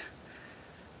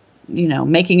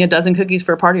making a dozen cookies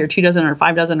for a party or 2 dozen or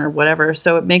 5 dozen or whatever.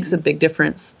 So it makes a big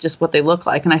difference just what they look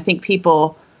like. And I think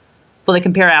people, they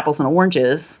compare apples and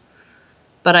oranges.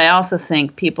 But I also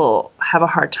think people have a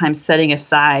hard time setting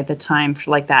aside the time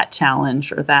for that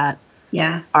challenge or that.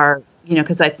 Yeah.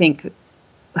 Because I think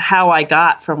how I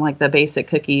got from like the basic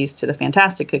cookies to the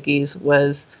fantastic cookies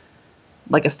was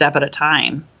like a step at a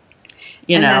time,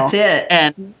 and that's it.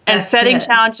 And setting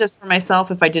challenges for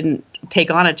myself if I didn't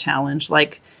take on a challenge.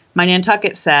 Like my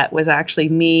Nantucket set was actually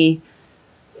me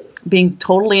being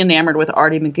totally enamored with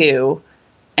Artie Magoo.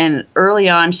 And early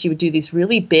on, she would do these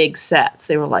really big sets.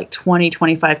 They were like 20,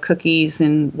 25 cookies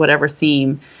in whatever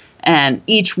theme. And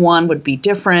each one would be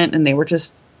different. And they were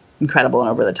just incredible and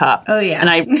over the top. Oh, yeah. And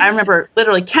I remember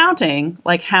literally counting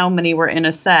like how many were in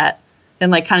a set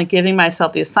and like kind of giving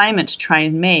myself the assignment to try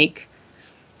and make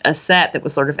a set that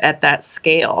was sort of at that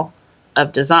scale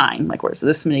of design. Like, where's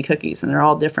this many cookies? And they're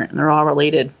all different and they're all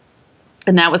related.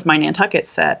 And that was my Nantucket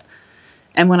set.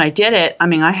 And when I did it, I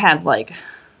mean, I had like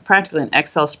practically an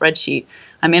Excel spreadsheet.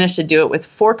 I managed to do it with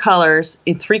 4 colors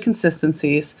in 3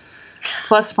 consistencies,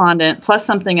 plus fondant, plus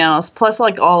something else, plus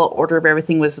like all order of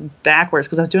everything was backwards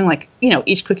because I was doing like,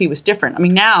 each cookie was different. I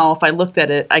mean, now if I looked at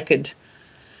it, I could,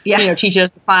 teach it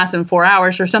as a class in 4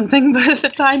 hours or something. But at the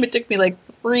time, it took me like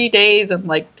 3 days and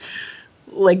like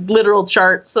literal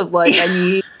charts of like, I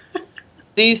need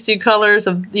these 2 colors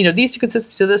of, these 2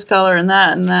 consistencies of this color and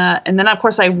that and that. And then, of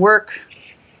course, I work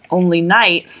only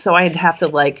nights, so I'd have to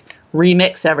like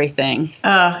remix everything.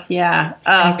 Oh, yeah.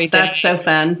 Oh, that's so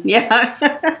fun. Yeah.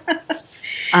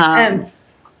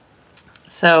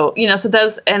 So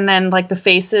those, and then like the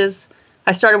faces,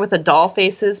 I started with the doll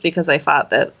faces because I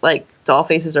thought that like doll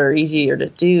faces are easier to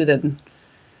do than,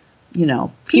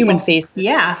 human faces.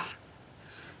 Yeah.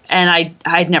 And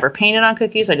I'd never painted on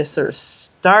cookies. I just sort of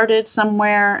started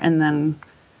somewhere and then,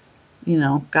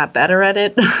 got better at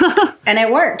it. And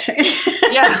it worked.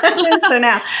 Yeah. So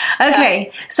now, okay.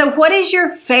 Yeah. So what is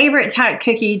your favorite type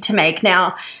cookie to make?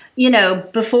 Now,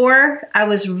 before I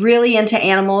was really into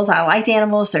animals. I liked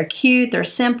animals. They're cute. They're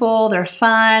simple. They're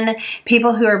fun.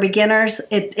 People who are beginners,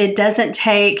 it doesn't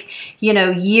take,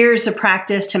 years of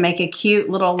practice to make a cute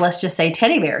little, let's just say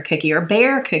teddy bear cookie or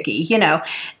bear cookie,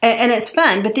 and it's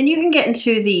fun. But then you can get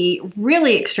into the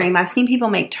really extreme. I've seen people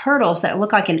make turtles that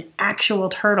look like an actual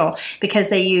turtle because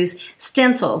they use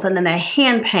stencils and then they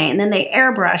hand paint and then they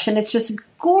airbrush and it's just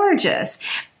gorgeous.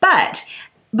 But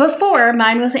before,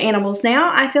 mine was animals. Now,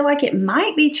 I feel like it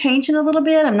might be changing a little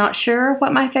bit. I'm not sure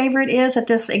what my favorite is at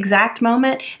this exact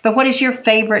moment. But what is your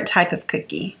favorite type of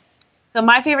cookie? So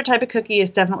my favorite type of cookie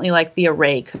is definitely like the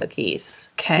array cookies.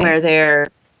 Okay. Where they're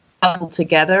puzzled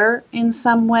together in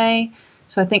some way.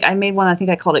 So I made one,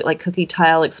 I called it like Cookie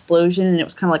Tile Explosion. And it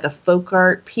was kind of like a folk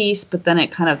art piece. But then it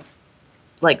kind of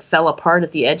like fell apart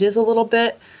at the edges a little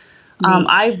bit.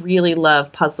 I really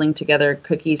love puzzling together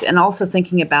cookies and also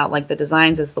thinking about like the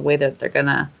designs as the way that they're going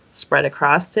to spread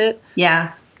across it.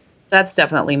 Yeah. That's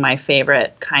definitely my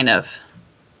favorite kind of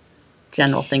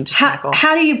general thing to tackle.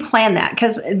 How do you plan that?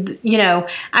 Because,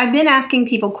 I've been asking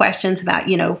people questions about,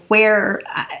 where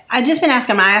I've just been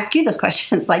asking them. I ask you those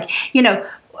questions like,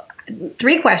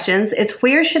 3 questions. It's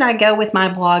where should I go with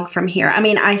my blog from here? I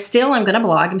mean, I still am going to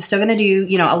blog. I'm still going to do,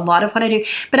 a lot of what I do,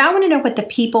 but I want to know what the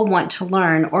people want to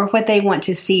learn or what they want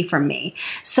to see from me.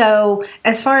 So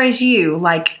as far as you,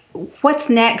 like, what's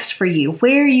next for you?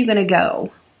 Where are you going to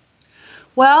go?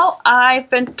 Well, I've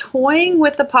been toying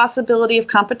with the possibility of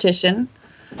competition.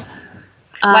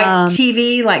 Like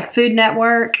TV, like Food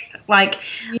Network, like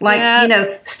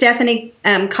Stephanie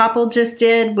Koppel just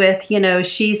did with,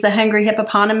 She's the Hungry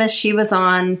Hippopotamus. She was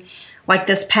on like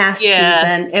this past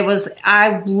season.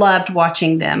 I loved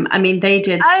watching them. I mean, they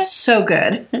did so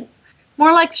good.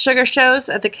 More like sugar shows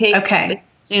at the cake. Okay.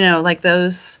 Like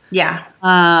those. Yeah.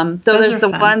 There's the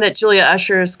one that Julia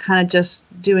Usher is kind of just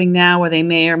doing now where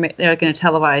they're going to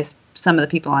televise some of the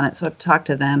people on it. So I've talked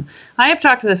to them. I have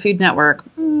talked to the Food Network.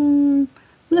 I'm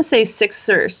going to say 6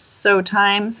 or so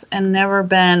times and never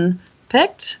been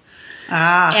picked.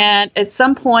 And at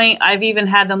some point, I've even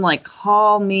had them like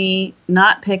call me,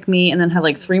 not pick me, and then have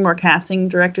like 3 more casting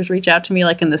directors reach out to me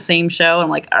like in the same show. I'm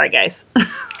like, all right, guys.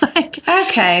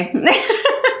 Okay.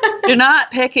 You're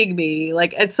not picking me.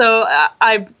 Like, and so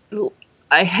I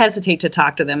hesitate to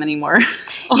talk to them anymore,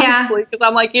 honestly, because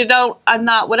I'm like, I'm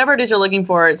not, whatever it is you're looking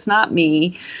for, it's not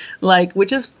me, like,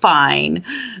 which is fine.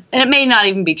 And it may not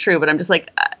even be true, but I'm just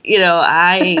like,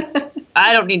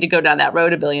 I don't need to go down that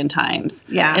road a billion times.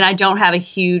 Yeah. And I don't have a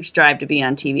huge drive to be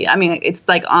on TV. I mean, it's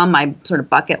like on my sort of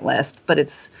bucket list, but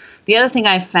the other thing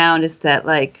I found is that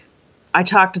like, I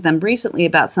talked to them recently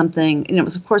about something, and it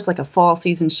was, of course, like a fall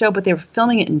season show, but they were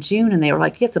filming it in June, and they were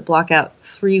like, you have to block out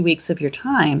 3 weeks of your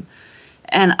time.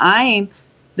 And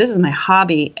this is my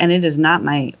hobby, and it is not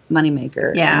my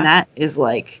moneymaker. Yeah. And that is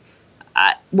like,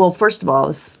 first of all,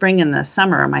 the spring and the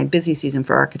summer are my busy season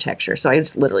for architecture, so I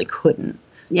just literally couldn't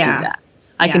do that.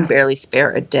 I can barely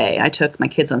spare a day. I took my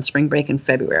kids on spring break in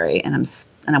February, and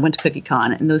I went to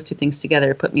CookieCon, and those two things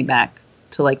together put me back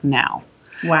to like now.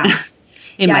 Wow.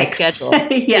 In my schedule.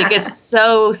 It gets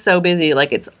so busy.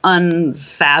 Like, it's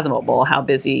unfathomable how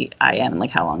busy I am,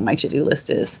 like how long my to-do list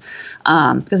is.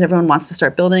 Because everyone wants to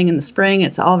start building in the spring.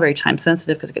 It's all very time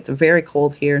sensitive because it gets very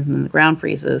cold here and then the ground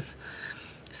freezes.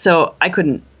 So I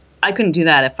couldn't do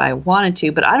that if I wanted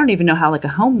to, but I don't even know how like a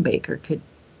home baker could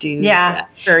do that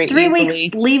very 3 easily.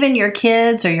 weeks leaving your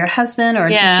kids or your husband or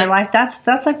just your life, that's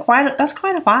quite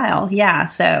a while. Yeah.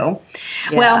 So,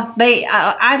 well,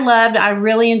 I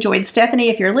really enjoyed, Stephanie,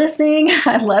 if you're listening,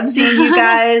 I love seeing you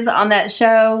guys on that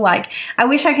show. Like, I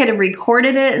wish I could have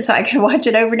recorded it so I could watch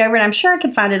it over and over, and I'm sure I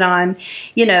could find it on,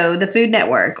 the Food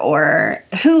Network or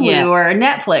Hulu or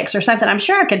Netflix or something. I'm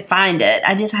sure I could find it.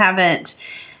 I just haven't,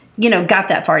 got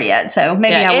that far yet. So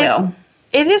maybe I will.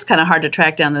 It is kind of hard to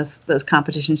track down those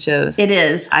competition shows. It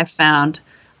is. I've found.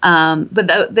 But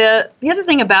the other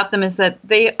thing about them is that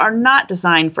they are not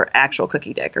designed for actual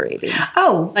cookie decorating.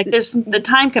 Oh. Like, the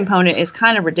time component is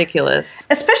kind of ridiculous.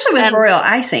 Especially with royal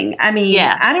icing. I mean,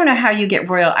 yes. I don't know how you get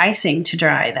royal icing to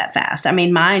dry that fast. I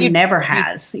mean, mine never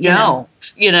has. You don't.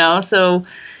 So,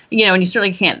 and you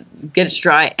certainly can't get it to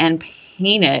dry and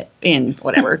paint it in,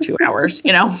 2 hours,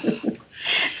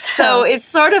 So it's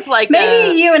sort of like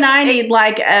maybe you and I need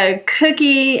like a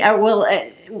cookie.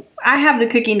 I have the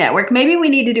Cookie Network. Maybe we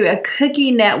need to do a Cookie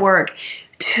Network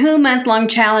 2-month-long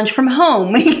challenge from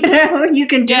home. You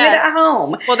can do it at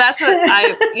home. Well, that's what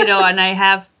and I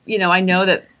have, I know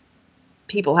that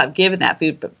people have given that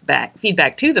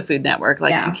feedback to the Food Network.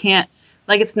 Like, you can't,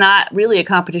 like, it's not really a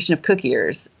competition of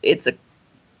cookiers. It's a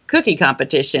cookie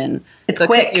competition. It's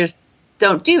quick. Cookiers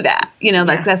don't do that.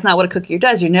 Like, that's not what a cookier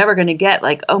does. You're never going to get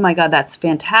like, oh my God, that's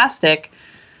fantastic.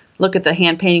 Look at the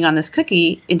hand painting on this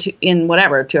cookie in 2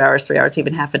 hours, 3 hours,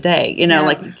 even half a day.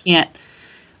 Like, you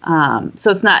can't. So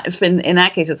it's not, in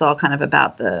that case, it's all kind of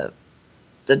about the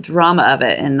drama of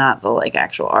it and not the like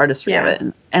actual artistry of it.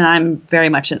 And I'm very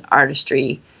much an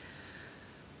artistry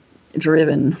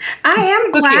driven. I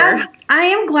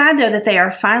am glad though that they are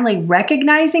finally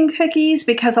recognizing cookies,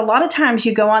 because a lot of times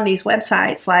you go on these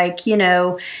websites like,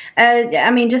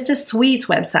 just a sweets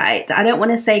website. I don't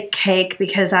want to say cake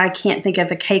because I can't think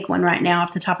of a cake one right now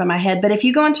off the top of my head. But if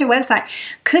you go onto a website,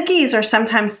 cookies are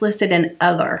sometimes listed in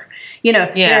other.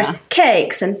 There's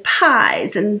cakes and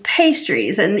pies and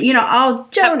pastries and, all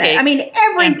donut. Cupcakes. I mean,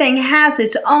 everything has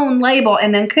its own label,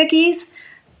 and then cookies.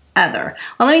 Other.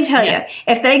 Well, let me tell you,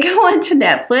 if they go onto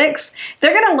Netflix,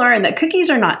 they're going to learn that cookies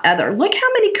are not other. Look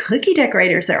how many cookie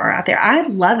decorators there are out there. I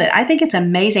love it. I think it's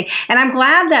amazing. And I'm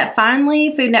glad that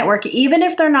finally Food Network, even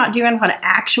if they're not doing what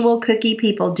actual cookie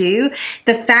people do,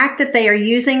 the fact that they are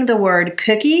using the word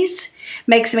cookies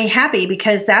makes me happy,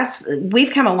 because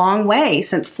we've come a long way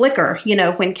since Flickr,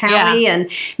 when Callie and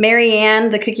Marianne,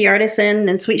 the cookie artisan,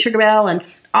 and Sweet Sugar Belle, and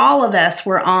all of us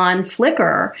were on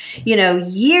Flickr,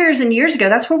 years and years ago.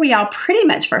 That's where we all pretty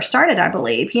much first started, I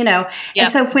believe,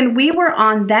 And so when we were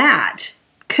on that,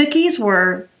 cookies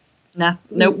were...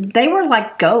 Nope. They were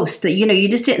like ghosts that, you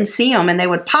just didn't see them, and they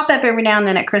would pop up every now and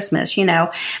then at Christmas,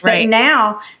 But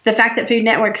now the fact that Food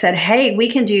Network said, hey, we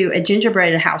can do a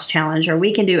gingerbread house challenge, or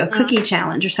we can do a cookie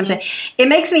challenge or something. It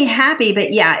makes me happy, but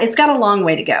it's got a long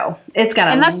way to go. And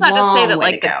that's not to say that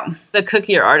like the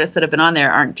cookie artists that have been on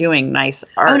there aren't doing nice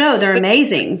art. Oh no, they're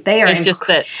amazing. They are. It's just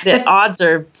that the odds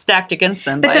are stacked against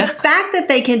them. But the fact that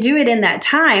they can do it in that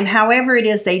time, however it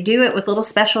is they do it with little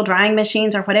special drying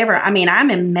machines or whatever. I mean, I'm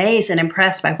amazed and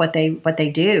impressed by what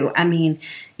they do. I mean,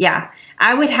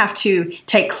 I would have to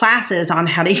take classes on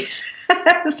how to use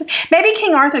this. Maybe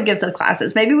King Arthur gives us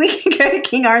classes. Maybe we can go to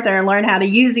King Arthur and learn how to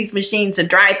use these machines to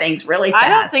dry things really fast. I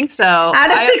don't think so. I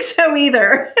don't think so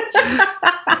either.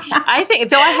 I think,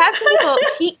 though I have some little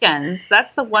heat guns.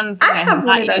 That's the one thing I have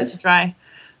not used to dry.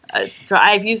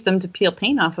 I've used them to peel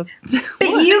paint off of. But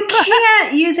you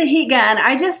can't use a heat gun.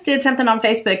 I just did something on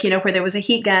Facebook, where there was a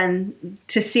heat gun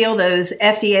to seal those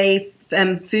FDA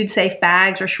food safe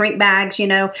bags or shrink bags,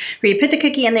 where you put the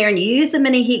cookie in there and you use the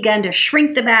mini heat gun to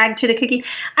shrink the bag to the cookie.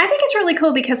 I think it's really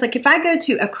cool because, like, if I go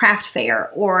to a craft fair,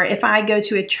 or if I go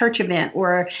to a church event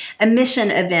or a mission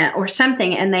event or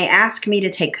something, and they ask me to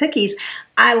take cookies,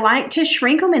 I like to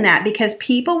shrink them in that, because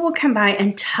people will come by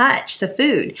and touch the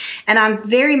food. And I'm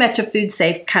very much a food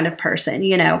safe kind of person,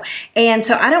 And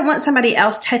so I don't want somebody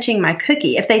else touching my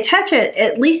cookie. If they touch it,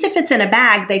 at least if it's in a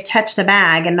bag, they've touched the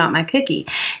bag and not my cookie.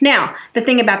 Now, the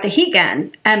thing about the heat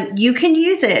gun, you can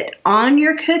use it on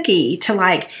your cookie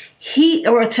to heat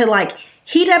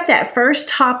heat up that first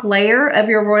top layer of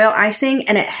your royal icing,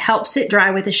 and it helps it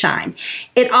dry with a shine.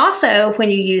 It also,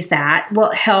 when you use that,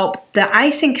 will help the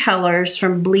icing colors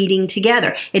from bleeding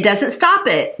together. It doesn't stop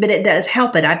it, but it does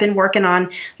help it. I've been working on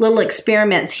little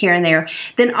experiments here and there.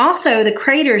 Then also the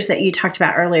craters that you talked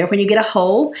about earlier, when you get a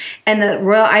hole and the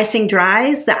royal icing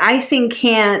dries, the icing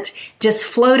can't just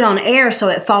float on air, so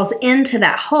it falls into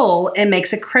that hole and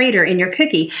makes a crater in your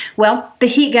cookie. Well, the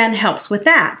heat gun helps with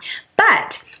that.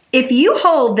 But if you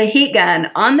hold the heat gun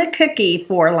on the cookie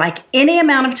for like any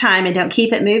amount of time and don't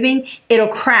keep it moving, it'll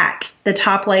crack the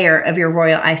top layer of your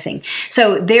royal icing.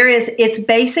 So it's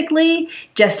basically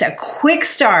just a quick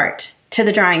start to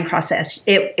the drying process.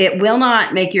 It will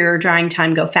not make your drying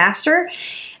time go faster.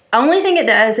 Only thing it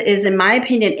does is, in my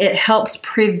opinion, it helps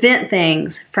prevent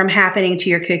things from happening to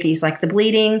your cookies, like the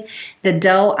bleeding, the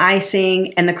dull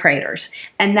icing, and the craters.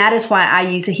 And that is why I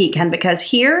use a heat gun, because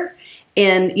here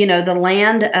in, the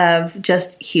land of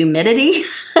just humidity,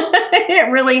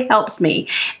 it really helps me.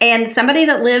 And somebody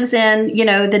that lives in,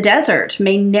 the desert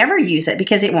may never use it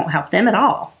because it won't help them at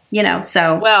all,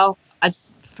 so. Well,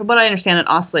 from what I understand, an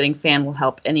oscillating fan will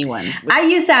help anyone. I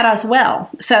use that as well.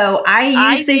 So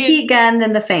I use the heat gun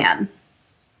than the fan.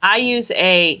 I use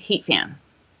a heat fan.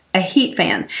 A heat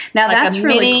fan. Now like that's a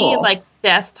really mini, cool. Like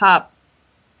desktop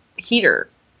heater,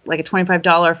 like a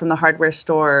 $25 from the hardware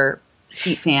store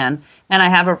heat fan. And I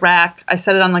have a rack. I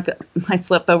set it on I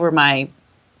flip over my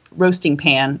roasting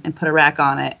pan and put a rack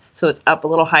on it, so it's up a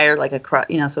little higher,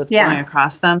 so it's going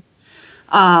across them.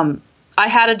 I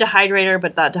had a dehydrator,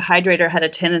 but that dehydrator had a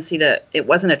tendency it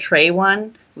wasn't a tray one.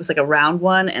 It was like a round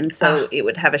one. And so it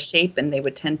would have a shape and they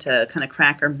would tend to kind of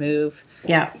crack or move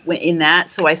in that.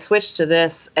 So I switched to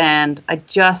this, and I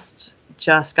just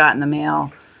got in the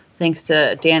mail, thanks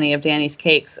to Danny of Danny's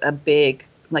Cakes, a big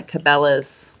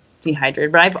Cabela's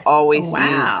dehydrator. But I've always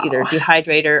used either a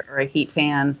dehydrator or a heat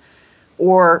fan,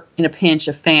 or in a pinch,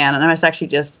 a fan. And I was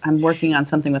actually I'm working on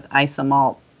something with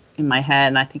isomalt in my head,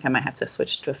 and I think I might have to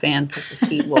switch to a fan because the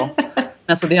heat will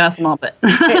mess with the isomalt. But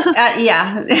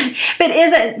yeah, but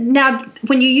is it now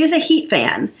when you use a heat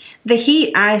fan, the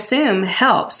heat, I assume,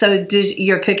 helps. So does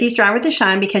your cookies dry with a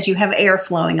shine because you have air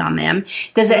flowing on them?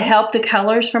 Does it help the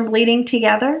colors from bleeding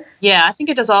together? Yeah, I think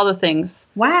it does all the things.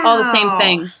 Wow, all the same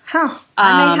things. Huh?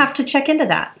 I may have to check into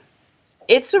that.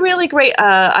 It's a really great.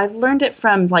 I learned it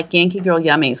from Yankee Girl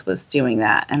Yummies was doing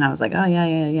that, and I was like, oh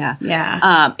yeah.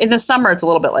 Yeah. In the summer, it's a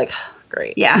little bit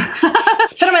great. Yeah.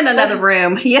 Let's put them in another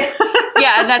room. Yeah.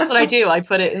 Yeah, and that's what I do. I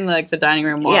put it in the dining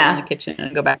room wall in the kitchen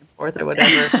and go back and forth or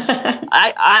whatever.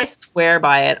 I swear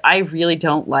by it. I really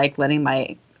don't like letting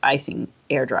my icing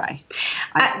air dry.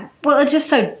 Well, it's just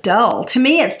so dull. To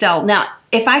me, it's dull. Now,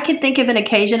 if I could think of an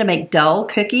occasion to make dull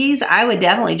cookies, I would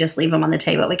definitely just leave them on the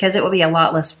table because it would be a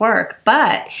lot less work.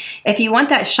 But if you want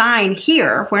that shine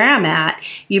here where I'm at,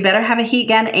 you better have a heat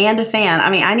gun and a fan. I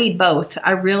mean, I need both.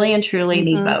 I really and truly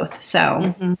need both.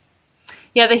 So,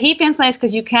 yeah, the heat fan's nice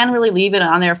because you can really leave it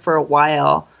on there for a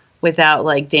while without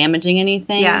damaging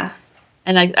anything. Yeah.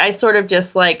 And I sort of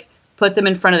just put them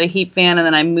in front of the heat fan, and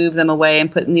then I move them away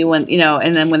and put new one,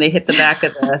 and then when they hit the back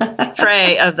of the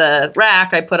tray of the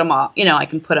rack, I put them off, I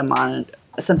can put them on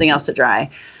something else to dry.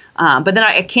 But then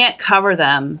I can't cover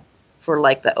them for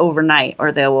the overnight,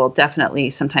 or they will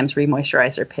definitely sometimes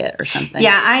re-moisturize their pit or something.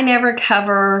 Yeah, I never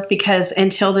cover because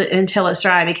until it's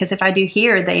dry, because if I do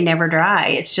here, they never dry.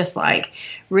 It's just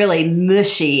really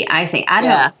mushy icing. I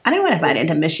don't want to bite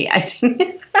into mushy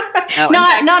icing. No,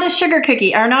 not a sugar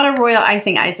cookie or not a royal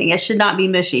icing. It should not be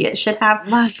mushy. It should have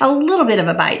a little bit of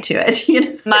a bite to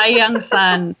it. My young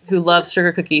son, who loves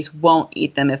sugar cookies, won't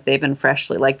eat them if they've been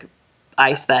freshly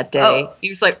iced that day. He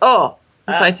was like, "Oh,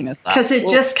 this icing is soft." Because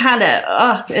it's just kind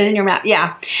of in your mouth.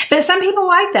 Yeah, but some people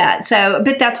like that. So,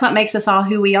 but that's what makes us all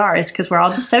who we are, is because we're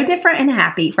all just so different and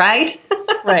happy, right?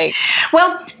 Right.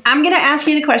 Well, I'm going to ask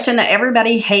you the question that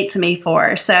everybody hates me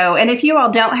for. So, and if you all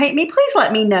don't hate me, please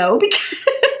let me know,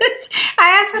 because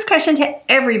I ask this question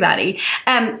to everybody.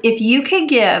 If you could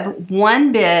give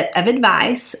one bit of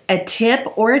advice, a tip,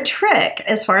 or a trick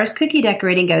as far as cookie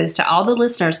decorating goes to all the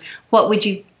listeners, what would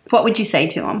you say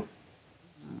to them?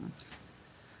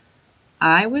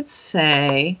 I would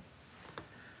say,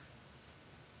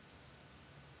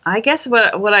 I guess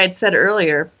what I had said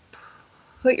earlier,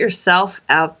 put yourself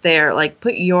out there,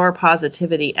 put your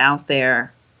positivity out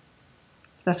there.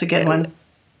 That's a good one.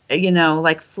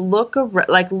 Look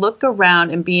around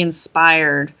and be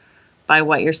inspired by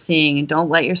what you're seeing, and don't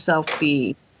let yourself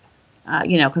be,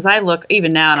 because I look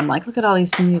even now and I'm like, look at all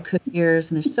these new cookiers,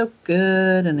 and they're so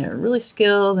good, and they're really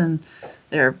skilled, and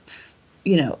they're,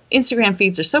 Instagram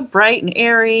feeds are so bright and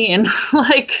airy, and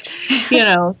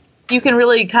you can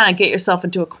really kind of get yourself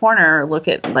into a corner, look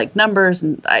at like numbers,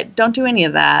 and I don't do any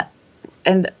of that.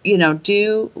 And,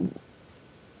 do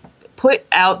put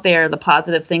out there the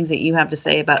positive things that you have to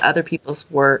say about other people's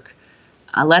work.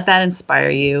 Let that inspire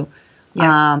you.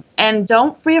 Yeah. And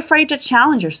don't be afraid to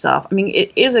challenge yourself. I mean,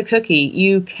 it is a cookie.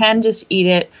 You can just eat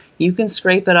it. You can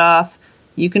scrape it off.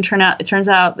 It turns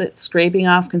out that scraping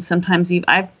off can sometimes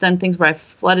I've done things where I've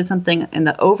flooded something and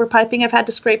the overpiping I've had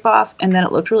to scrape off, and then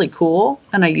it looked really cool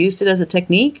and I used it as a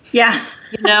technique. Yeah.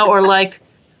 Or like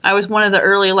I was one of the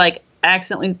early, like,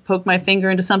 accidentally poked my finger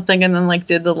into something and then like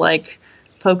did the like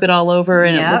poke it all over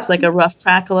and it looks like a rough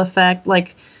crackle effect.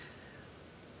 Like,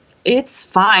 it's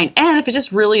fine. And if it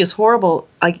just really is horrible,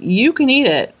 like, you can eat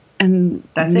it and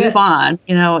move on,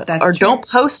 or don't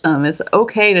post them. It's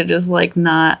okay to just like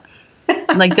not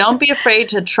like, don't be afraid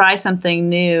to try something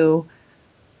new,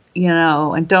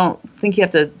 and don't think you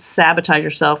have to sabotage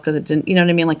yourself because it didn't, you know what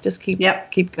I mean? Like, just keep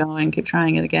going, keep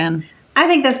trying it again. I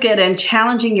think that's good. And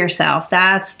challenging yourself,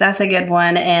 that's a good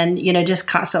one. And, just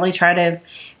constantly try to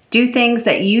do things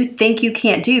that you think you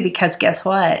can't do, because guess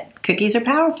what? Cookies are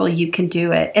powerful. You can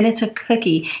do it. And it's a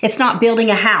cookie. It's not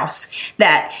building a house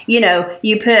that, you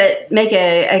make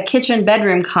a kitchen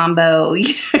bedroom combo,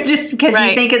 just because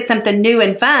you think it's something new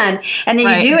and fun. And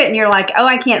then you do it and you're like, oh,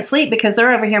 I can't sleep because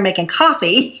they're over here making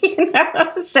coffee.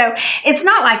 So it's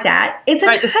not like that. It's a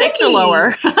cookie. The stakes are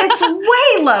lower. It's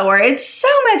way lower. It's so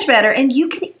much better. And you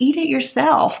can eat it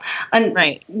yourself. And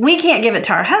we can't give it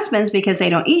to our husbands because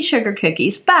they don't eat sugar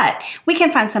cookies, but we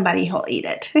can find somebody who'll eat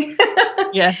it.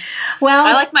 Yes. Well,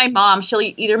 I like my mom. She'll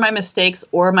eat either my mistakes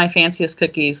or my fanciest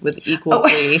cookies with equal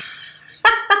glee.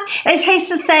 They taste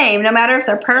the same, no matter if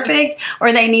they're perfect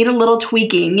or they need a little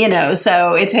tweaking,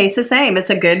 so it tastes the same. It's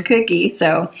a good cookie.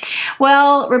 So,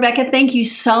 well, Rebecca, thank you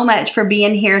so much for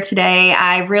being here today.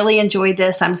 I really enjoyed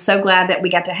this. I'm so glad that we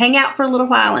got to hang out for a little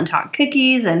while and talk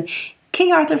cookies and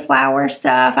King Arthur flower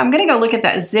stuff. I'm going to go look at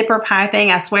that zipper pie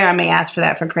thing. I swear I may ask for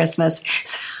that for Christmas.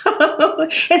 So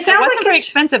it sounds like very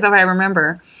expensive if I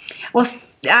remember. Well,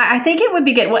 I think it would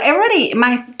be good. Well,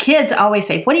 my kids always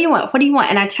say, what do you want? What do you want?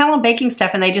 And I tell them baking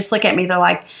stuff and they just look at me. They're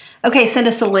like, okay, send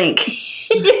us a link.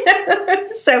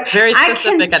 So very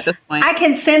specific at this point. I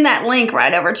can send that link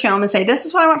right over to them and say, this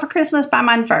is what I want for Christmas. Buy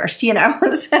mine first,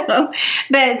 So,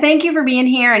 but thank you for being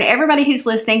here. And everybody who's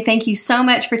listening, thank you so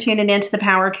much for tuning in to The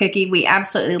Power Cookie. We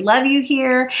absolutely love you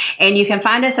here. And you can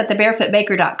find us at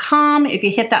thebarefootbaker.com. If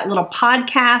you hit that little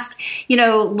podcast,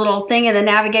 little thing in the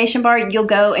navigation bar, you'll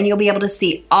go and you'll be able to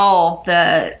see all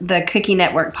the Cookie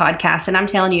Network podcasts. And I'm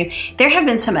telling you, there have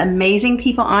been some amazing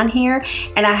people on here,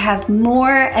 and I have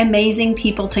more amazing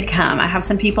people to come. I have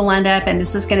some people lined up, and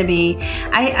this is going to be,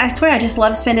 I swear, I just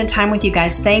love spending time with you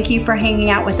guys. Thank you for hanging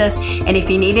out with us. And if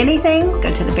you need anything,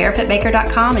 go to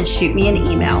thebarefootbaker.com and shoot me an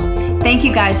email. Thank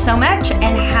you guys so much,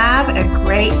 and have a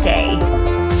great day.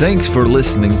 Thanks for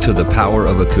listening to the Power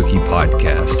of a Cookie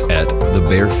podcast at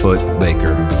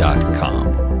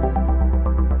thebarefootbaker.com.